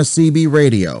 and a CB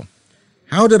radio.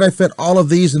 How did I fit all of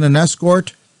these in an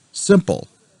Escort? Simple.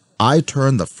 I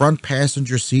turned the front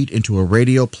passenger seat into a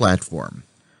radio platform.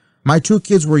 My 2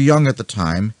 kids were young at the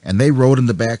time, and they rode in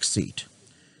the back seat.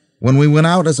 When we went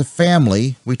out as a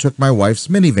family, we took my wife's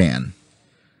minivan.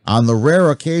 On the rare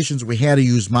occasions we had to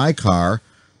use my car,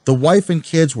 the wife and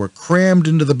kids were crammed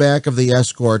into the back of the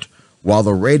Escort while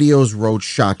the radios rode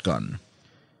shotgun.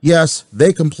 Yes,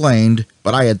 they complained,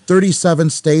 but I had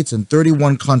 37 states and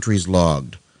 31 countries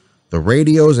logged. The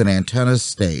radios and antennas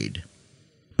stayed.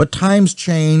 But times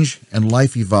change and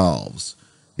life evolves.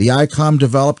 The ICOM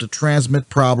developed a transmit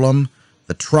problem,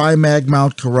 the tri-mag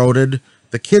mount corroded,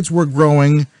 the kids were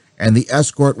growing, and the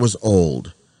Escort was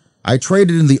old. I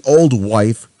traded in the old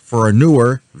wife for a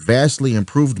newer, vastly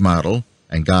improved model,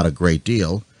 and got a great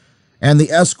deal, and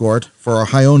the Escort for a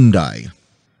Hyundai.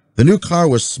 The new car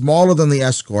was smaller than the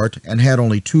Escort and had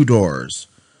only 2 doors.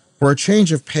 For a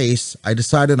change of pace, I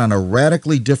decided on a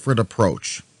radically different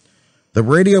approach. The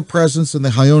radio presence in the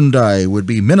Hyundai would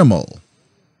be minimal,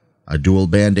 a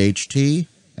dual-band HT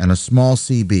and a small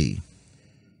CB.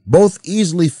 Both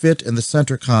easily fit in the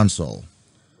center console.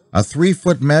 A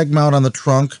 3-foot mag mount on the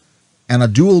trunk and a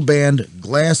dual-band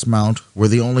glass mount were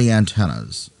the only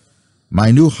antennas.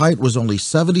 My new height was only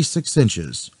 76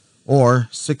 inches, or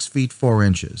 6 feet 4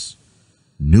 inches.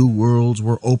 New worlds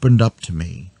were opened up to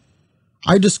me.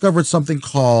 I discovered something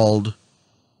called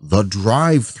the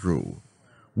drive-thru,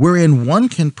 wherein one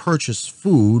can purchase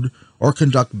food or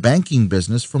conduct banking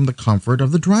business from the comfort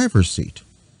of the driver's seat.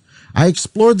 I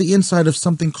explored the inside of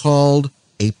something called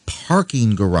a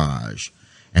parking garage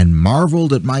and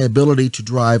marveled at my ability to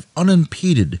drive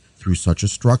unimpeded through such a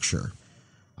structure.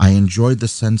 I enjoyed the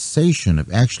sensation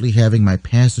of actually having my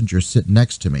passenger sit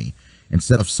next to me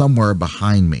instead of somewhere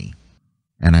behind me.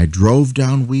 And I drove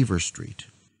down Weaver Street.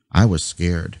 I was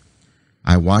scared.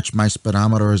 I watched my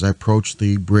speedometer as I approached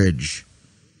the bridge.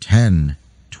 10,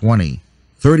 20,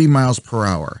 30 miles per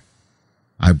hour.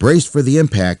 I braced for the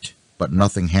impact, but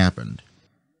nothing happened.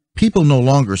 People no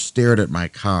longer stared at my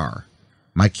car.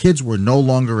 My kids were no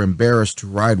longer embarrassed to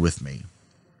ride with me.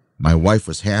 My wife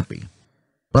was happy.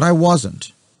 But I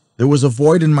wasn't. There was a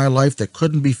void in my life that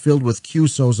couldn't be filled with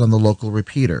QSOs on the local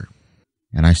repeater.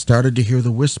 And I started to hear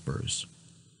the whispers.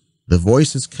 The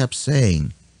voices kept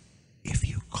saying, "If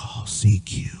you call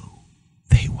CQ,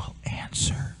 they will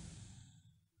answer."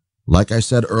 Like I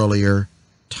said earlier,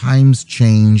 times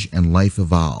change and life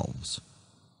evolves.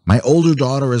 My older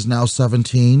daughter is now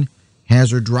 17,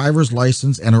 has her driver's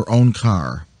license and her own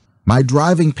car. My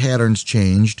driving patterns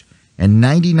changed, and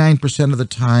 99% of the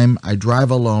time I drive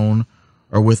alone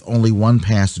or with only one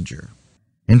passenger.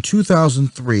 In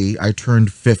 2003, I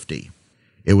turned 50.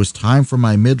 It was time for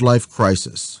my midlife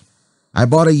crisis. I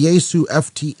bought a Yaesu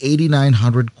FT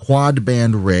 8900 quad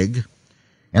band rig,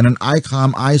 and an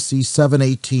ICOM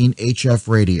IC718 HF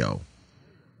radio.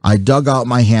 I dug out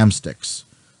my hamsticks.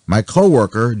 My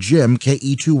coworker, Jim,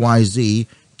 KE2YZ,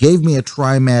 gave me a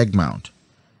tri-mag mount.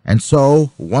 And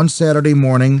so, one Saturday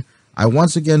morning, I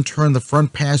once again turned the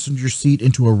front passenger seat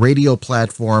into a radio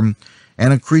platform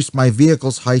and increased my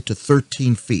vehicle's height to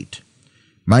 13 feet.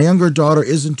 My younger daughter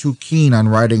isn't too keen on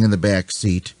riding in the back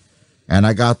seat, and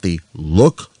I got the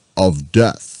look of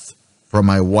death from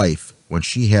my wife when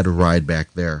she had to ride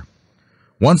back there.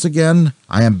 Once again,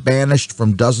 I am banished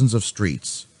from dozens of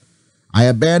streets. I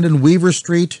abandoned Weaver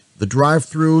Street, the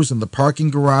drive-thrus, and the parking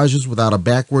garages without a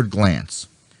backward glance.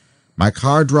 My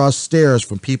car draws stares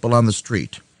from people on the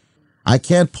street. I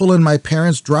can't pull in my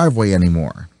parents' driveway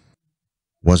anymore.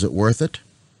 Was it worth it?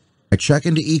 I check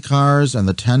into e-cars and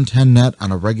the 1010 net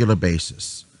on a regular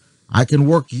basis. I can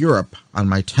work Europe on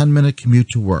my 10-minute commute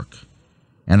to work.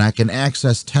 And I can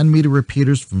access 10-meter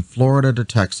repeaters from Florida to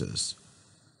Texas.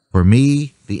 For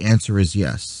me, the answer is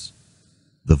yes.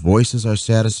 The voices are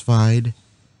satisfied,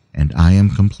 and I am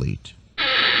complete.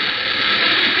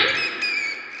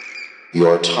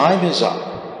 Your time is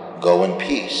up. Go in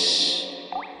peace.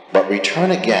 But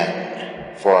return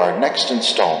again for our next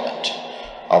installment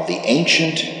of the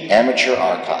Ancient Amateur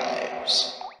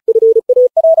Archives.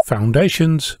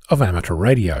 Foundations of Amateur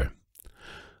Radio.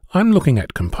 I'm looking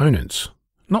at components.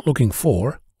 Not looking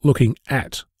for, looking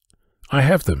at. I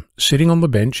have them sitting on the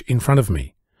bench in front of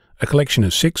me. A collection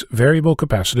of 6 variable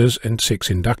capacitors and 6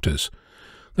 inductors.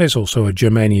 There's also a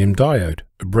germanium diode,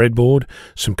 a breadboard,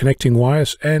 some connecting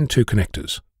wires, and 2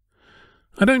 connectors.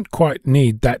 I don't quite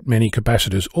need that many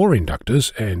capacitors or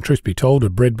inductors, and truth be told, a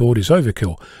breadboard is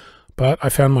overkill, but I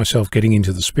found myself getting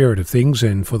into the spirit of things,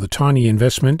 and for the tiny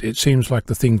investment it seems like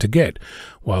the thing to get,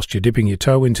 whilst you're dipping your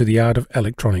toe into the art of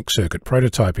electronic circuit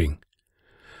prototyping.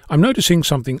 I'm noticing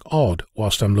something odd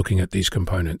whilst I'm looking at these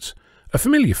components. A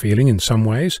familiar feeling in some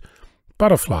ways,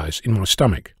 butterflies in my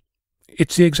stomach.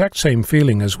 It's the exact same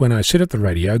feeling as when I sit at the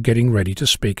radio getting ready to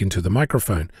speak into the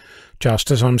microphone,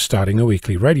 just as I'm starting a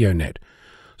weekly radio net,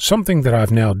 something that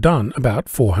I've now done about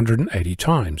 480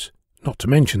 times, not to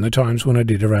mention the times when I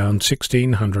did around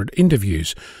 1,600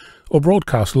 interviews, or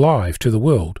broadcast live to the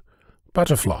world.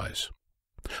 Butterflies.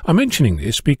 I'm mentioning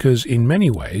this because in many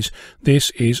ways this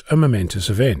is a momentous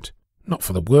event. Not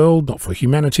for the world, not for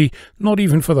humanity, not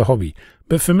even for the hobby,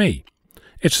 but for me.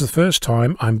 It's the first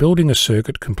time I'm building a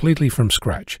circuit completely from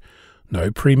scratch.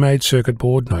 No pre-made circuit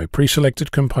board, no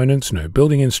pre-selected components, no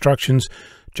building instructions,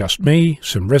 just me,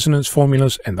 some resonance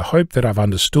formulas, and the hope that I've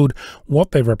understood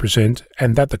what they represent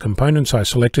and that the components I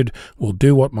selected will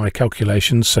do what my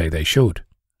calculations say they should.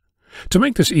 To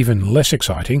make this even less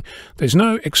exciting, there's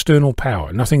no external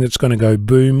power, nothing that's going to go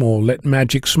boom or let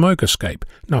magic smoke escape,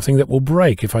 nothing that will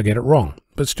break if I get it wrong,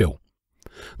 but still.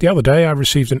 The other day I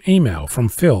received an email from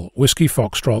Phil, Whiskey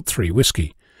Foxtrot 3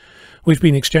 Whiskey. We've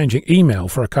been exchanging email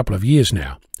for a couple of years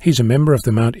now. He's a member of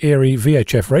the Mount Airy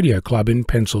VHF Radio Club in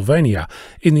Pennsylvania,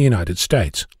 in the United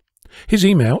States. His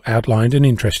email outlined an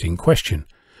interesting question.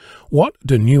 What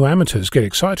do new amateurs get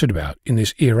excited about in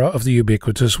this era of the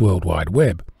ubiquitous World Wide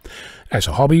Web? As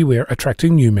a hobby, we're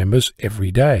attracting new members every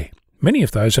day. Many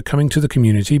of those are coming to the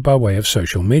community by way of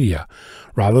social media,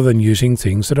 rather than using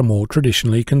things that are more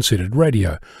traditionally considered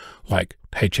radio, like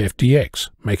HFDX,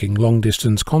 making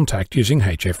long-distance contact using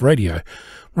HF radio,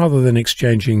 rather than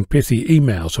exchanging pithy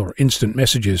emails or instant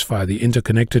messages via the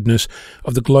interconnectedness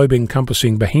of the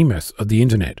globe-encompassing behemoth of the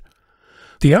Internet.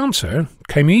 The answer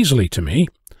came easily to me,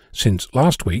 since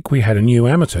last week we had a new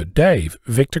amateur, Dave,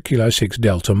 Victor Kilo 6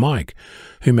 Delta Mike,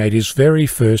 who made his very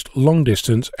first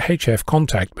long-distance HF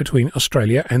contact between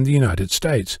Australia and the United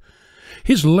States.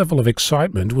 His level of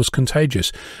excitement was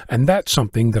contagious, and that's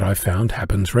something that I found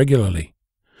happens regularly.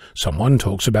 Someone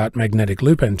talks about magnetic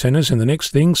loop antennas, and the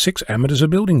next thing 6 amateurs are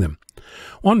building them.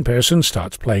 One person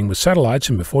starts playing with satellites,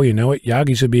 and before you know it,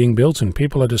 Yagis are being built and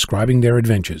people are describing their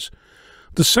adventures.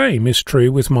 The same is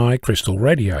true with my crystal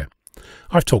radio.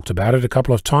 I've talked about it a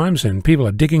couple of times, and people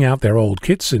are digging out their old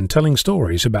kits and telling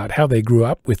stories about how they grew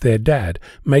up with their dad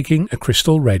making a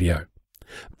crystal radio.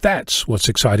 That's what's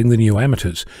exciting the new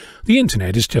amateurs. The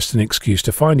Internet is just an excuse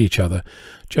to find each other,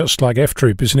 just like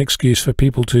F-Troop is an excuse for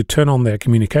people to turn on their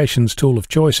communications tool of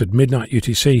choice at midnight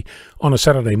UTC on a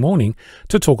Saturday morning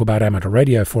to talk about amateur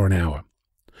radio for an hour.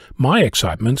 My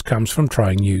excitement comes from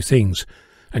trying new things.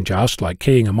 And just like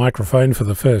keying a microphone for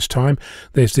the first time,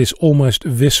 there's this almost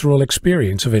visceral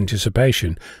experience of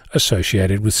anticipation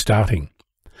associated with starting.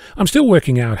 I'm still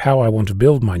working out how I want to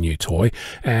build my new toy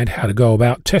and how to go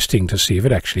about testing to see if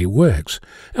it actually works,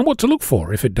 and what to look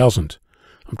for if it doesn't.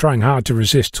 I'm trying hard to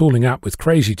resist tooling up with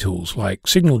crazy tools like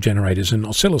signal generators and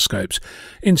oscilloscopes,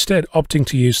 instead opting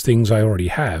to use things I already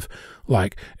have,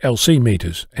 like LC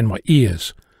meters and my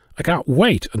ears. I can't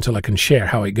wait until I can share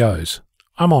how it goes.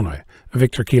 I'm Ono,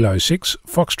 Victor Kilo 6,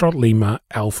 Foxtrot Lima,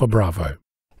 Alpha Bravo.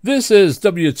 This is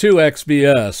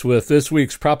W2XBS with this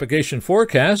week's propagation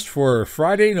forecast for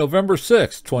Friday, November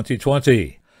 6,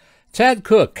 2020. Tad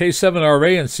Cook,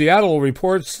 K7RA in Seattle,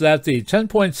 reports that the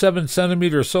 10.7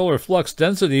 centimeter solar flux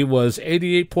density was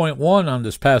 88.1 on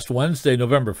this past Wednesday,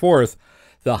 November 4th,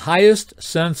 the highest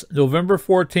since November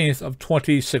 14th of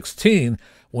 2016,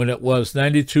 when it was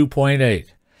 92.8.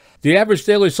 The average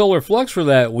daily solar flux for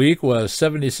that week was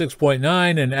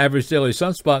 76.9, and average daily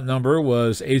sunspot number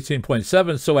was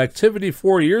 18.7, so activity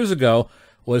 4 years ago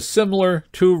was similar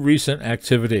to recent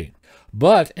activity.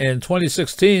 But in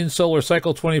 2016, solar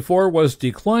cycle 24 was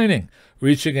declining,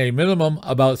 reaching a minimum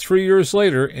about 3 years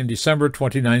later in December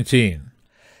 2019.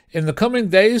 In the coming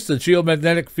days, the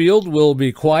geomagnetic field will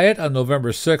be quiet on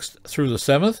November 6th through the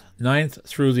 7th, 9th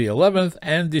through the 11th,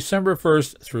 and December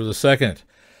 1st through the 2nd.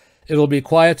 It'll be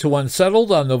quiet to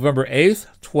unsettled on November 8th,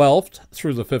 12th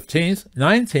through the 15th,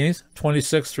 19th,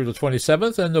 26th through the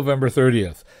 27th, and November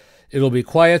 30th. It'll be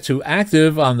quiet to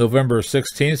active on November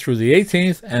 16th through the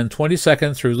 18th and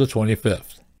 22nd through the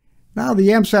 25th. Now the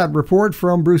AMSAT report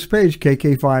from Bruce Page,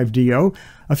 KK5DO.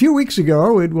 A few weeks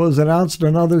ago, it was announced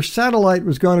another satellite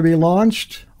was going to be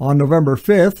launched. On November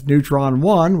 5th, Neutron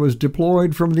 1 was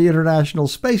deployed from the International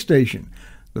Space Station.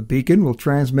 The beacon will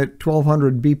transmit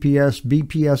 1200 BPS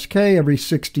BPSK every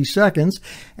 60 seconds.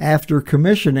 After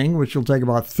commissioning, which will take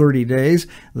about 30 days,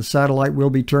 the satellite will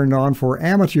be turned on for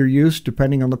amateur use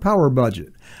depending on the power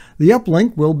budget. The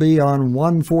uplink will be on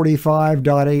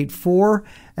 145.84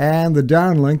 and the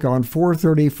downlink on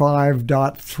 435.3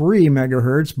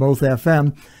 megahertz, both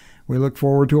FM. We look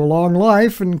forward to a long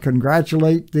life and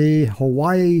congratulate the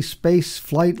Hawaii Space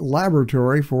Flight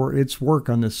Laboratory for its work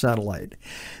on this satellite.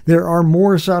 There are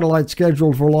more satellites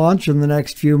scheduled for launch in the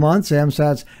next few months.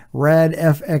 AMSAT's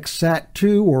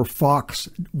RAD-FXSat-2 or Fox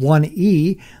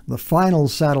 1E, the final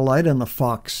satellite in the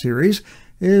Fox series,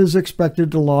 is expected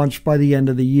to launch by the end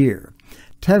of the year.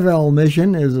 Tevel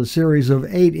mission is a series of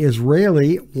 8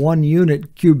 Israeli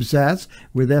one-unit CubeSats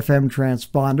with FM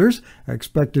transponders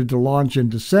expected to launch in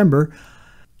December.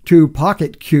 2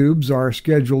 Pocket Cubes are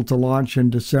scheduled to launch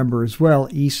in December as well,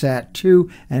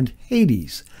 ESAT-2 and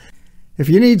Hades. If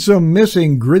you need some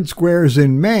missing grid squares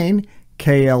in Maine,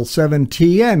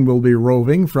 KL7TN will be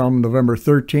roving from November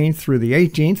 13th through the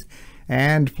 18th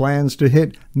and plans to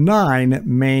hit 9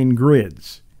 Maine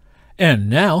grids. And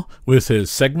now, with his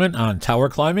segment on tower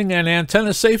climbing and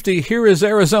antenna safety, here is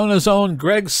Arizona's own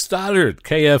Greg Stoddard,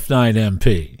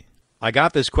 KF9MP. I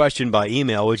got this question by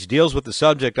email, which deals with the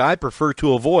subject I prefer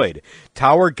to avoid,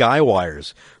 tower guy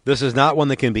wires. This is not one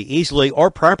that can be easily or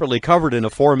properly covered in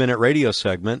a 4-minute radio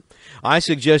segment. I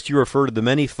suggest you refer to the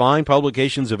many fine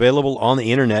publications available on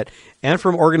the internet and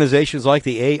from organizations like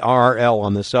the ARRL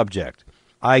on the subject.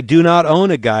 I do not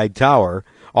own a guide tower.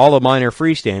 All of mine are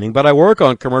freestanding, but I work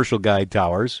on commercial guide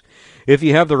towers. If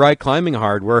you have the right climbing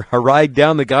hardware, a ride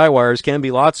down the guy wires can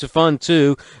be lots of fun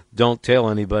too. Don't tell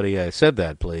anybody I said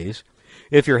that, please.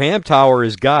 If your ham tower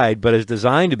is guide but is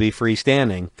designed to be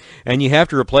freestanding, and you have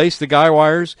to replace the guy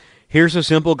wires, here's a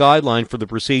simple guideline for the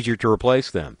procedure to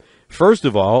replace them. First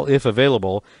of all, if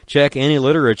available, check any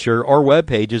literature or web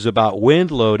pages about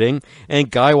wind loading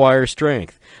and guy wire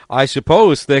strength. I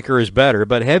suppose thicker is better,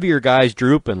 but heavier guys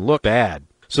droop and look bad.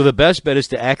 So the best bet is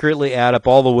to accurately add up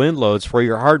all the wind loads for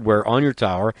your hardware on your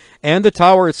tower and the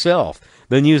tower itself.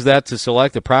 Then use that to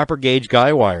select the proper gauge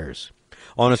guy wires.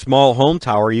 On a small home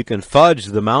tower, you can fudge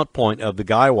the mount point of the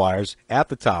guy wires at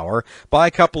the tower by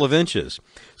a couple of inches.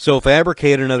 So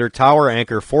fabricate another tower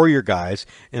anchor for your guys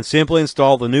and simply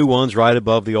install the new ones right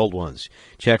above the old ones.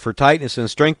 Check for tightness and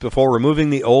strength before removing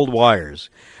the old wires.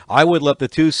 I would let the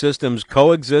two systems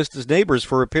coexist as neighbors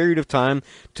for a period of time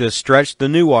to stretch the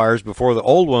new wires before the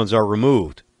old ones are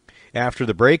removed. After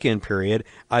the break-in period,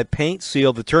 I paint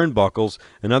seal the turnbuckles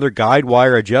and other guide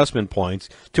wire adjustment points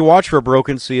to watch for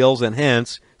broken seals and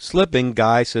hence slipping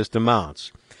guy system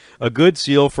mounts. A good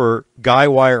seal for guy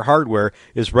wire hardware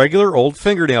is regular old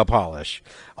fingernail polish.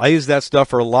 I use that stuff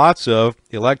for lots of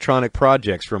electronic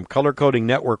projects, from color coding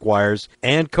network wires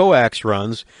and coax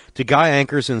runs to guy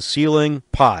anchors and sealing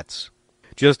pots.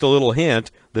 Just a little hint,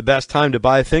 the best time to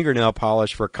buy fingernail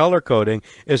polish for color coding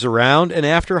is around and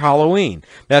after Halloween.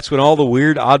 That's when all the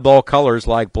weird oddball colors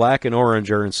like black and orange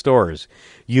are in stores.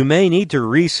 You may need to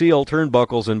reseal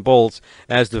turnbuckles and bolts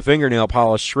as the fingernail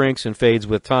polish shrinks and fades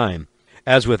with time.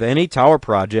 As with any tower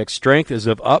project, strength is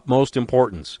of utmost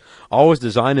importance. Always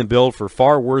design and build for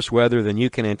far worse weather than you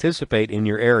can anticipate in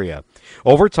your area.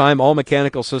 Over time, all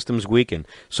mechanical systems weaken,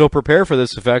 so prepare for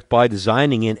this effect by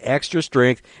designing in extra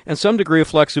strength and some degree of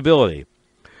flexibility.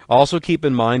 Also keep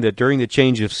in mind that during the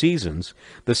change of seasons,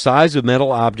 the size of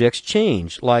metal objects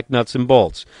change, like nuts and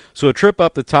bolts. So a trip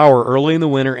up the tower early in the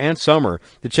winter and summer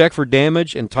to check for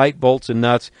damage and tight bolts and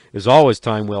nuts is always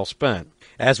time well spent.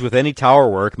 As with any tower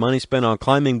work, money spent on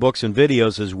climbing books and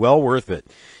videos is well worth it.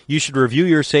 You should review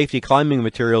your safety climbing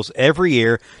materials every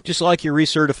year, just like you're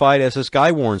recertified as a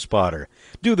Skywarn spotter.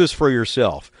 Do this for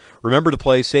yourself. Remember to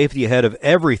place safety ahead of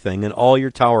everything in all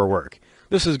your tower work.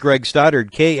 This is Greg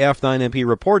Stoddard, KF9MP,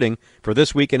 reporting for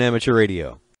This Week in Amateur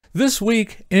Radio. This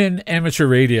Week in Amateur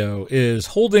Radio is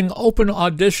holding open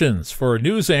auditions for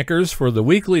news anchors for the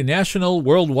weekly national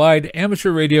worldwide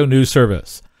amateur radio news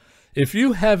service. If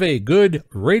you have a good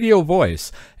radio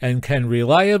voice and can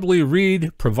reliably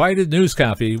read provided news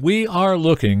copy, we are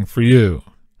looking for you.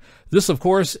 This, of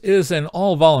course, is an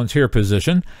all-volunteer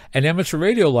position. An amateur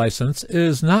radio license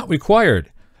is not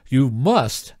required. You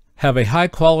must have a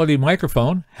high-quality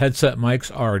microphone, headset mics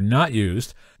are not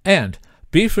used, and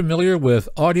be familiar with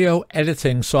audio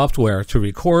editing software to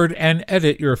record and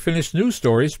edit your finished news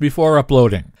stories before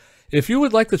uploading. If you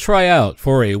would like to try out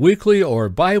for a weekly or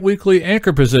bi-weekly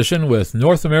anchor position with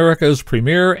North America's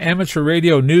premier amateur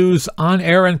radio news on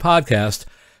air and podcast,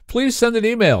 please send an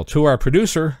email to our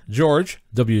producer, George,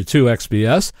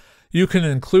 W2XBS. You can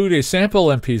include a sample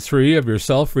MP3 of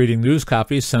yourself reading news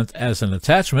copy sent as an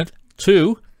attachment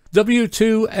to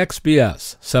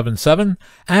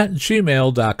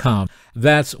W2XBS77@gmail.com.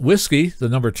 That's whiskey, the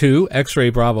number 2, X-ray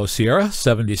Bravo Sierra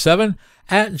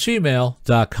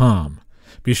 77@gmail.com.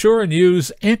 Be sure and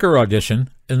use Anchor Audition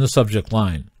in the subject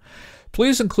line.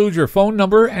 Please include your phone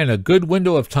number and a good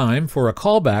window of time for a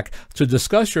callback to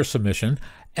discuss your submission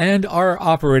and our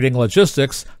operating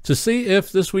logistics to see if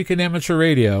This Week in Amateur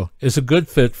Radio is a good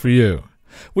fit for you.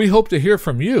 We hope to hear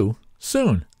from you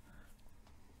soon.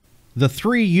 The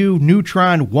 3U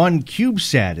Neutron 1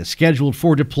 CubeSat is scheduled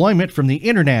for deployment from the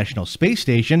International Space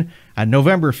Station on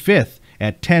November 5th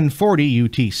at 10:40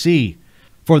 UTC.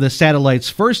 For the satellite's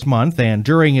first month and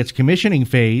during its commissioning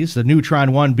phase, the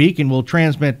Neutron 1 beacon will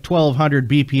transmit 1200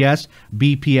 BPS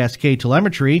BPSK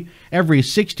telemetry every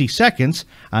 60 seconds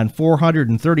on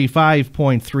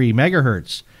 435.3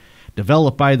 MHz.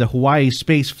 Developed by the Hawaii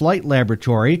Space Flight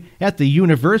Laboratory at the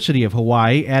University of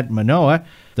Hawaii at Manoa,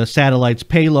 the satellite's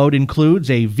payload includes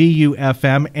a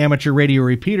VU-FM amateur radio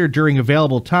repeater during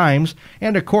available times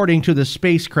and according to the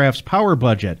spacecraft's power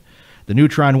budget. The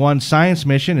Neutron 1 science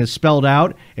mission is spelled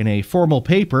out in a formal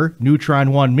paper,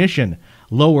 Neutron 1 Mission,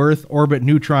 Low Earth Orbit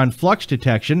Neutron Flux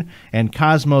Detection, and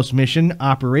Cosmos Mission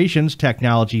Operations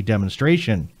Technology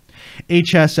Demonstration.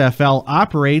 HSFL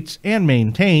operates and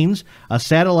maintains a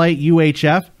satellite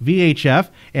UHF, VHF,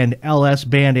 and LS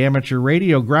band amateur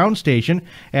radio ground station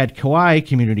at Kauai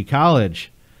Community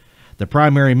College. The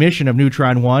primary mission of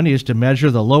Neutron 1 is to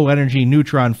measure the low-energy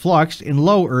neutron flux in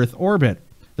low Earth orbit.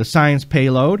 The science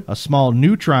payload, a small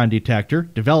neutron detector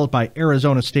developed by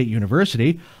Arizona State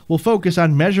University, will focus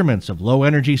on measurements of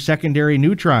low-energy secondary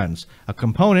neutrons, a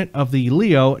component of the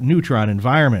LEO neutron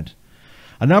environment.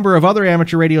 A number of other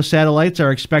amateur radio satellites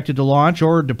are expected to launch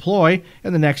or deploy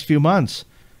in the next few months.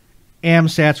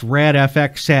 AMSAT's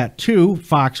RadFX-SAT-2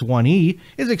 Fox 1E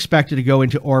is expected to go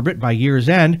into orbit by year's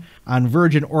end on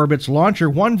Virgin Orbit's Launcher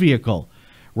 1 vehicle.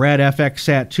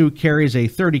 RadFX-SAT-2 carries a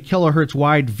 30 kHz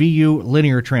wide VU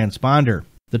linear transponder.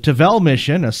 The Tavel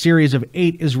mission, a series of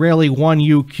 8 Israeli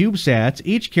 1U CubeSats,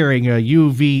 each carrying a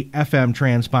UV-FM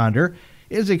transponder,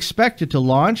 is expected to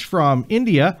launch from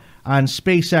India on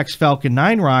SpaceX Falcon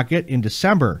 9 rocket in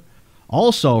December.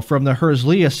 Also from the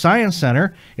Herzliya Science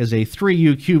Center is a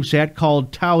 3U CubeSat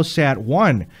called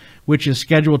TauSat-1, which is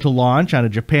scheduled to launch on a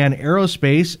Japan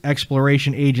Aerospace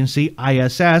Exploration Agency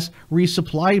ISS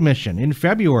resupply mission in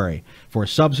February for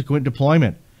subsequent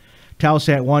deployment.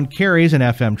 TauSat-1 carries an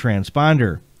FM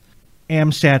transponder.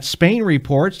 AMSAT Spain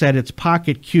reports that its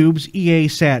Pocket Cubes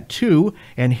EASat-2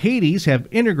 and Hades have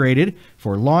integrated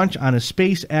for launch on a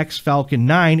SpaceX Falcon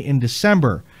 9 in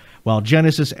December, while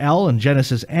Genesis L and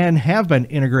Genesis N have been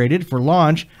integrated for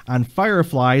launch on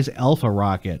Firefly's Alpha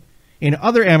rocket. In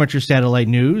other amateur satellite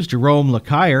news, Jerome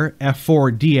Lecaire,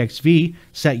 F4DXV,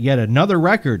 set yet another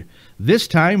record, this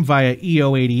time via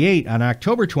EO88 on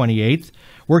October 28th,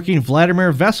 working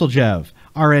Vladimir Veseljev,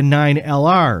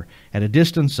 RN9LR, at a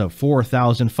distance of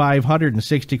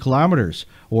 4,560 kilometers,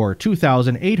 or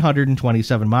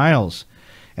 2,827 miles.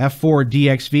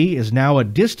 F4DXV is now a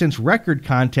distance record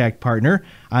contact partner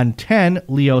on 10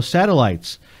 LEO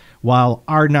satellites. while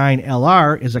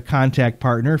R9LR is a contact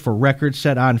partner for records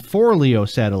set on 4 LEO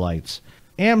satellites.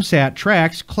 AMSAT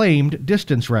tracks claimed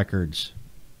distance records.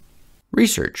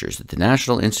 Researchers at the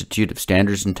National Institute of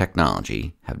Standards and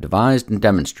Technology have devised and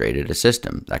demonstrated a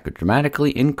system that could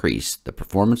dramatically increase the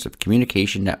performance of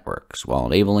communication networks while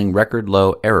enabling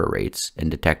record-low error rates in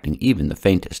detecting even the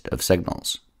faintest of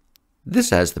signals.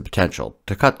 This has the potential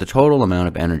to cut the total amount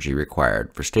of energy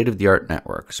required for state-of-the-art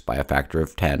networks by a factor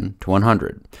of 10 to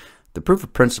 100. The proof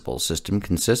of principle system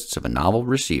consists of a novel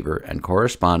receiver and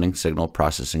corresponding signal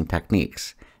processing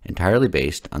techniques, entirely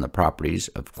based on the properties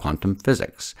of quantum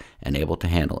physics and able to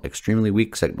handle extremely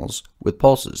weak signals with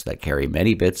pulses that carry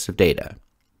many bits of data.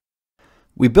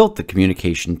 We built the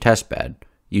communication testbed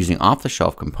using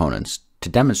off-the-shelf components to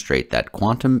demonstrate that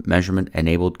quantum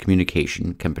measurement-enabled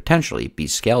communication can potentially be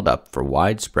scaled up for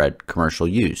widespread commercial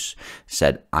use,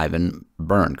 said Ivan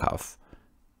Bernkoff,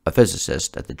 a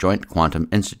physicist at the Joint Quantum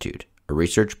Institute, a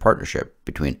research partnership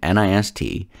between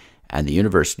NIST and the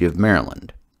University of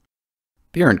Maryland.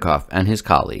 Biernkopf and his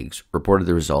colleagues reported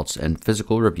the results in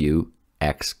Physical Review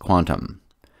X Quantum.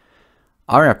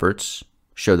 Our efforts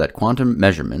show that quantum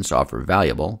measurements offer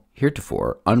valuable,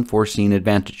 heretofore unforeseen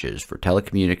advantages for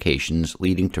telecommunications,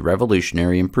 leading to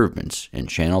revolutionary improvements in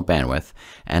channel bandwidth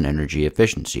and energy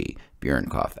efficiency,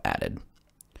 Biernkopf added.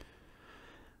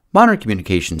 Modern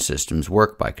communication systems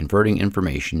work by converting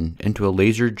information into a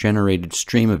laser-generated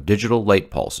stream of digital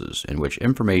light pulses in which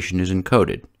information is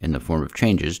encoded in the form of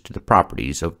changes to the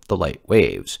properties of the light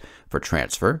waves for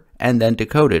transfer and then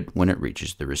decoded when it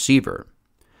reaches the receiver.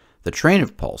 The train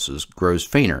of pulses grows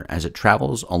fainter as it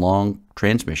travels along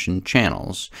transmission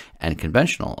channels, and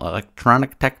conventional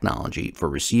electronic technology for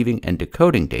receiving and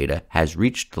decoding data has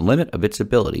reached the limit of its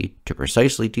ability to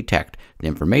precisely detect the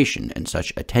information in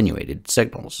such attenuated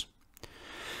signals.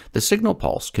 The signal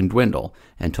pulse can dwindle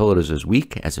until it is as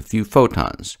weak as a few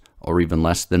photons, or even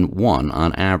less than one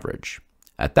on average.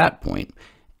 At that point,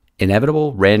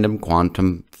 inevitable random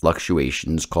quantum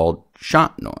fluctuations called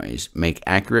shot noise make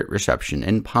accurate reception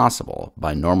impossible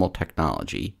by normal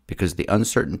technology because the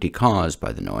uncertainty caused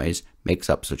by the noise makes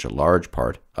up such a large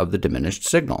part of the diminished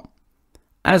signal.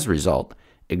 As a result,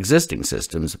 existing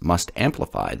systems must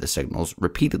amplify the signals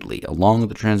repeatedly along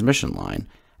the transmission line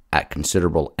at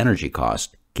considerable energy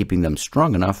cost, keeping them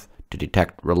strong enough to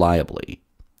detect reliably.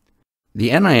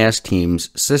 The NIST team's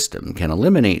system can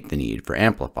eliminate the need for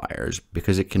amplifiers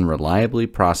because it can reliably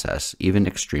process even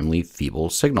extremely feeble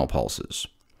signal pulses.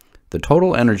 The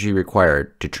total energy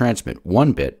required to transmit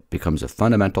one bit becomes a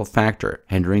fundamental factor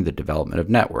hindering the development of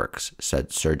networks,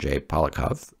 said Sergei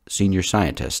Polyakov, senior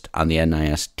scientist on the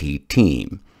NIST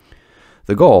team.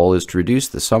 The goal is to reduce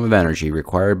the sum of energy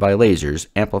required by lasers,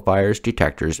 amplifiers,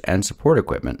 detectors, and support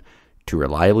equipment to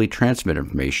reliably transmit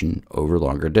information over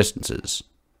longer distances.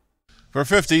 For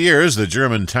 50 years, the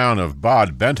German town of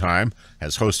Bad Bentheim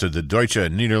has hosted the Deutsche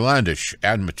Niederländische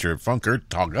Amateur Funker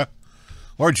Tage,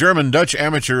 or German-Dutch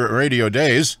Amateur Radio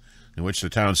Days, in which the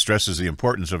town stresses the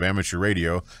importance of amateur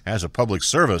radio as a public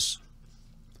service.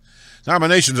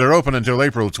 Nominations are open until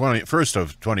April 1st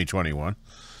of 2021.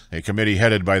 A committee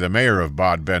headed by the mayor of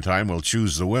Bad Bentheim will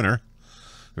choose the winner.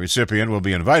 The recipient will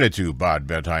be invited to Bad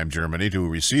Bentheim, Germany, to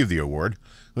receive the award,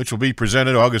 which will be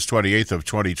presented August 28th of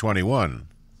 2021.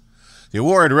 The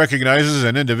award recognizes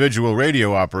an individual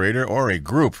radio operator or a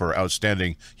group for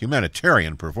outstanding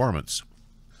humanitarian performance.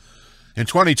 In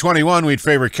 2021, we'd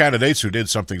favor candidates who did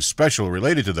something special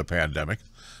related to the pandemic,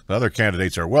 but other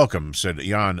candidates are welcome, said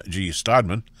Jan G.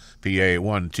 Stadman,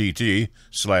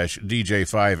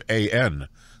 PA1TT/DJ5AN,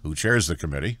 who chairs the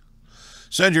committee.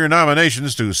 Send your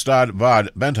nominations to Stad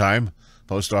Bad Bentheim,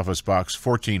 Post Office Box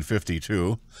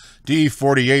 1452,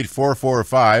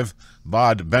 D48445,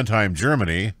 Bad Bentheim,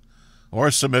 Germany, or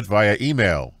submit via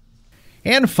email.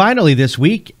 And finally this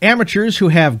week, amateurs who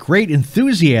have great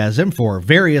enthusiasm for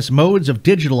various modes of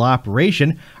digital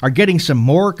operation are getting some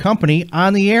more company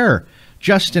on the air,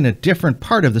 just in a different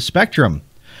part of the spectrum.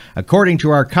 According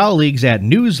to our colleagues at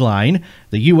Newsline,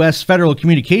 the U.S. Federal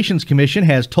Communications Commission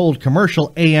has told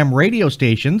commercial AM radio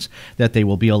stations that they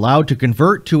will be allowed to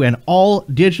convert to an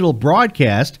all-digital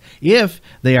broadcast if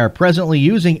they are presently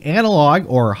using analog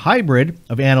or hybrid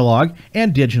of analog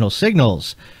and digital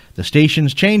signals. The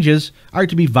station's changes are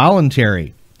to be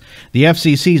voluntary. The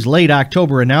FCC's late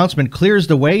October announcement clears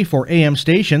the way for AM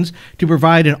stations to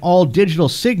provide an all-digital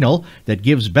signal that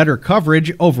gives better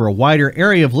coverage over a wider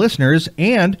area of listeners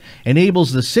and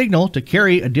enables the signal to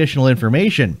carry additional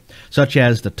information, such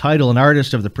as the title and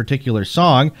artist of the particular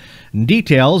song, and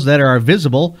details that are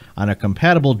visible on a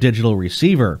compatible digital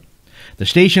receiver. The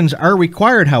stations are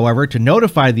required, however, to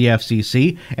notify the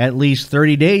FCC at least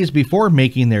 30 days before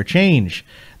making their change.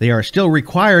 They are still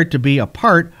required to be a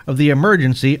part of the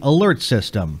emergency alert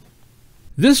system.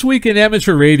 This Week in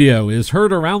Amateur Radio is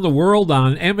heard around the world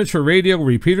on amateur radio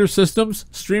repeater systems,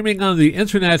 streaming on the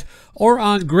internet, or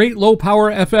on great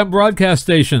low-power FM broadcast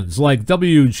stations like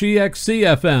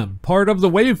WGXC-FM, part of the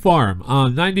Wavefarm,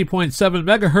 on 90.7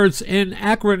 MHz in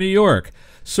Akron, New York,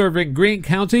 serving Greene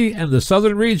County and the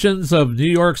southern regions of New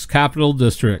York's Capital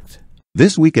District.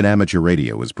 This Week in Amateur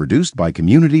Radio is produced by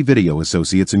Community Video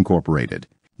Associates Incorporated.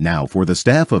 Now, for the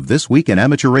staff of This Week in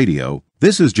Amateur Radio,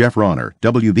 this is Jeff Ronner,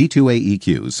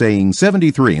 WB2AEQ, saying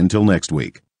 73 until next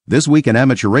week. This Week in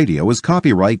Amateur Radio is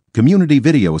copyright Community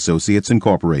Video Associates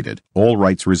Incorporated. All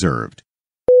rights reserved.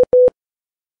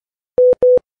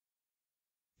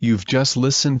 You've just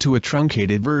listened to a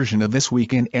truncated version of This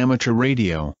Week in Amateur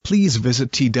Radio. Please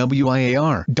visit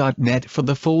TWIAR.net for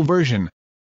the full version.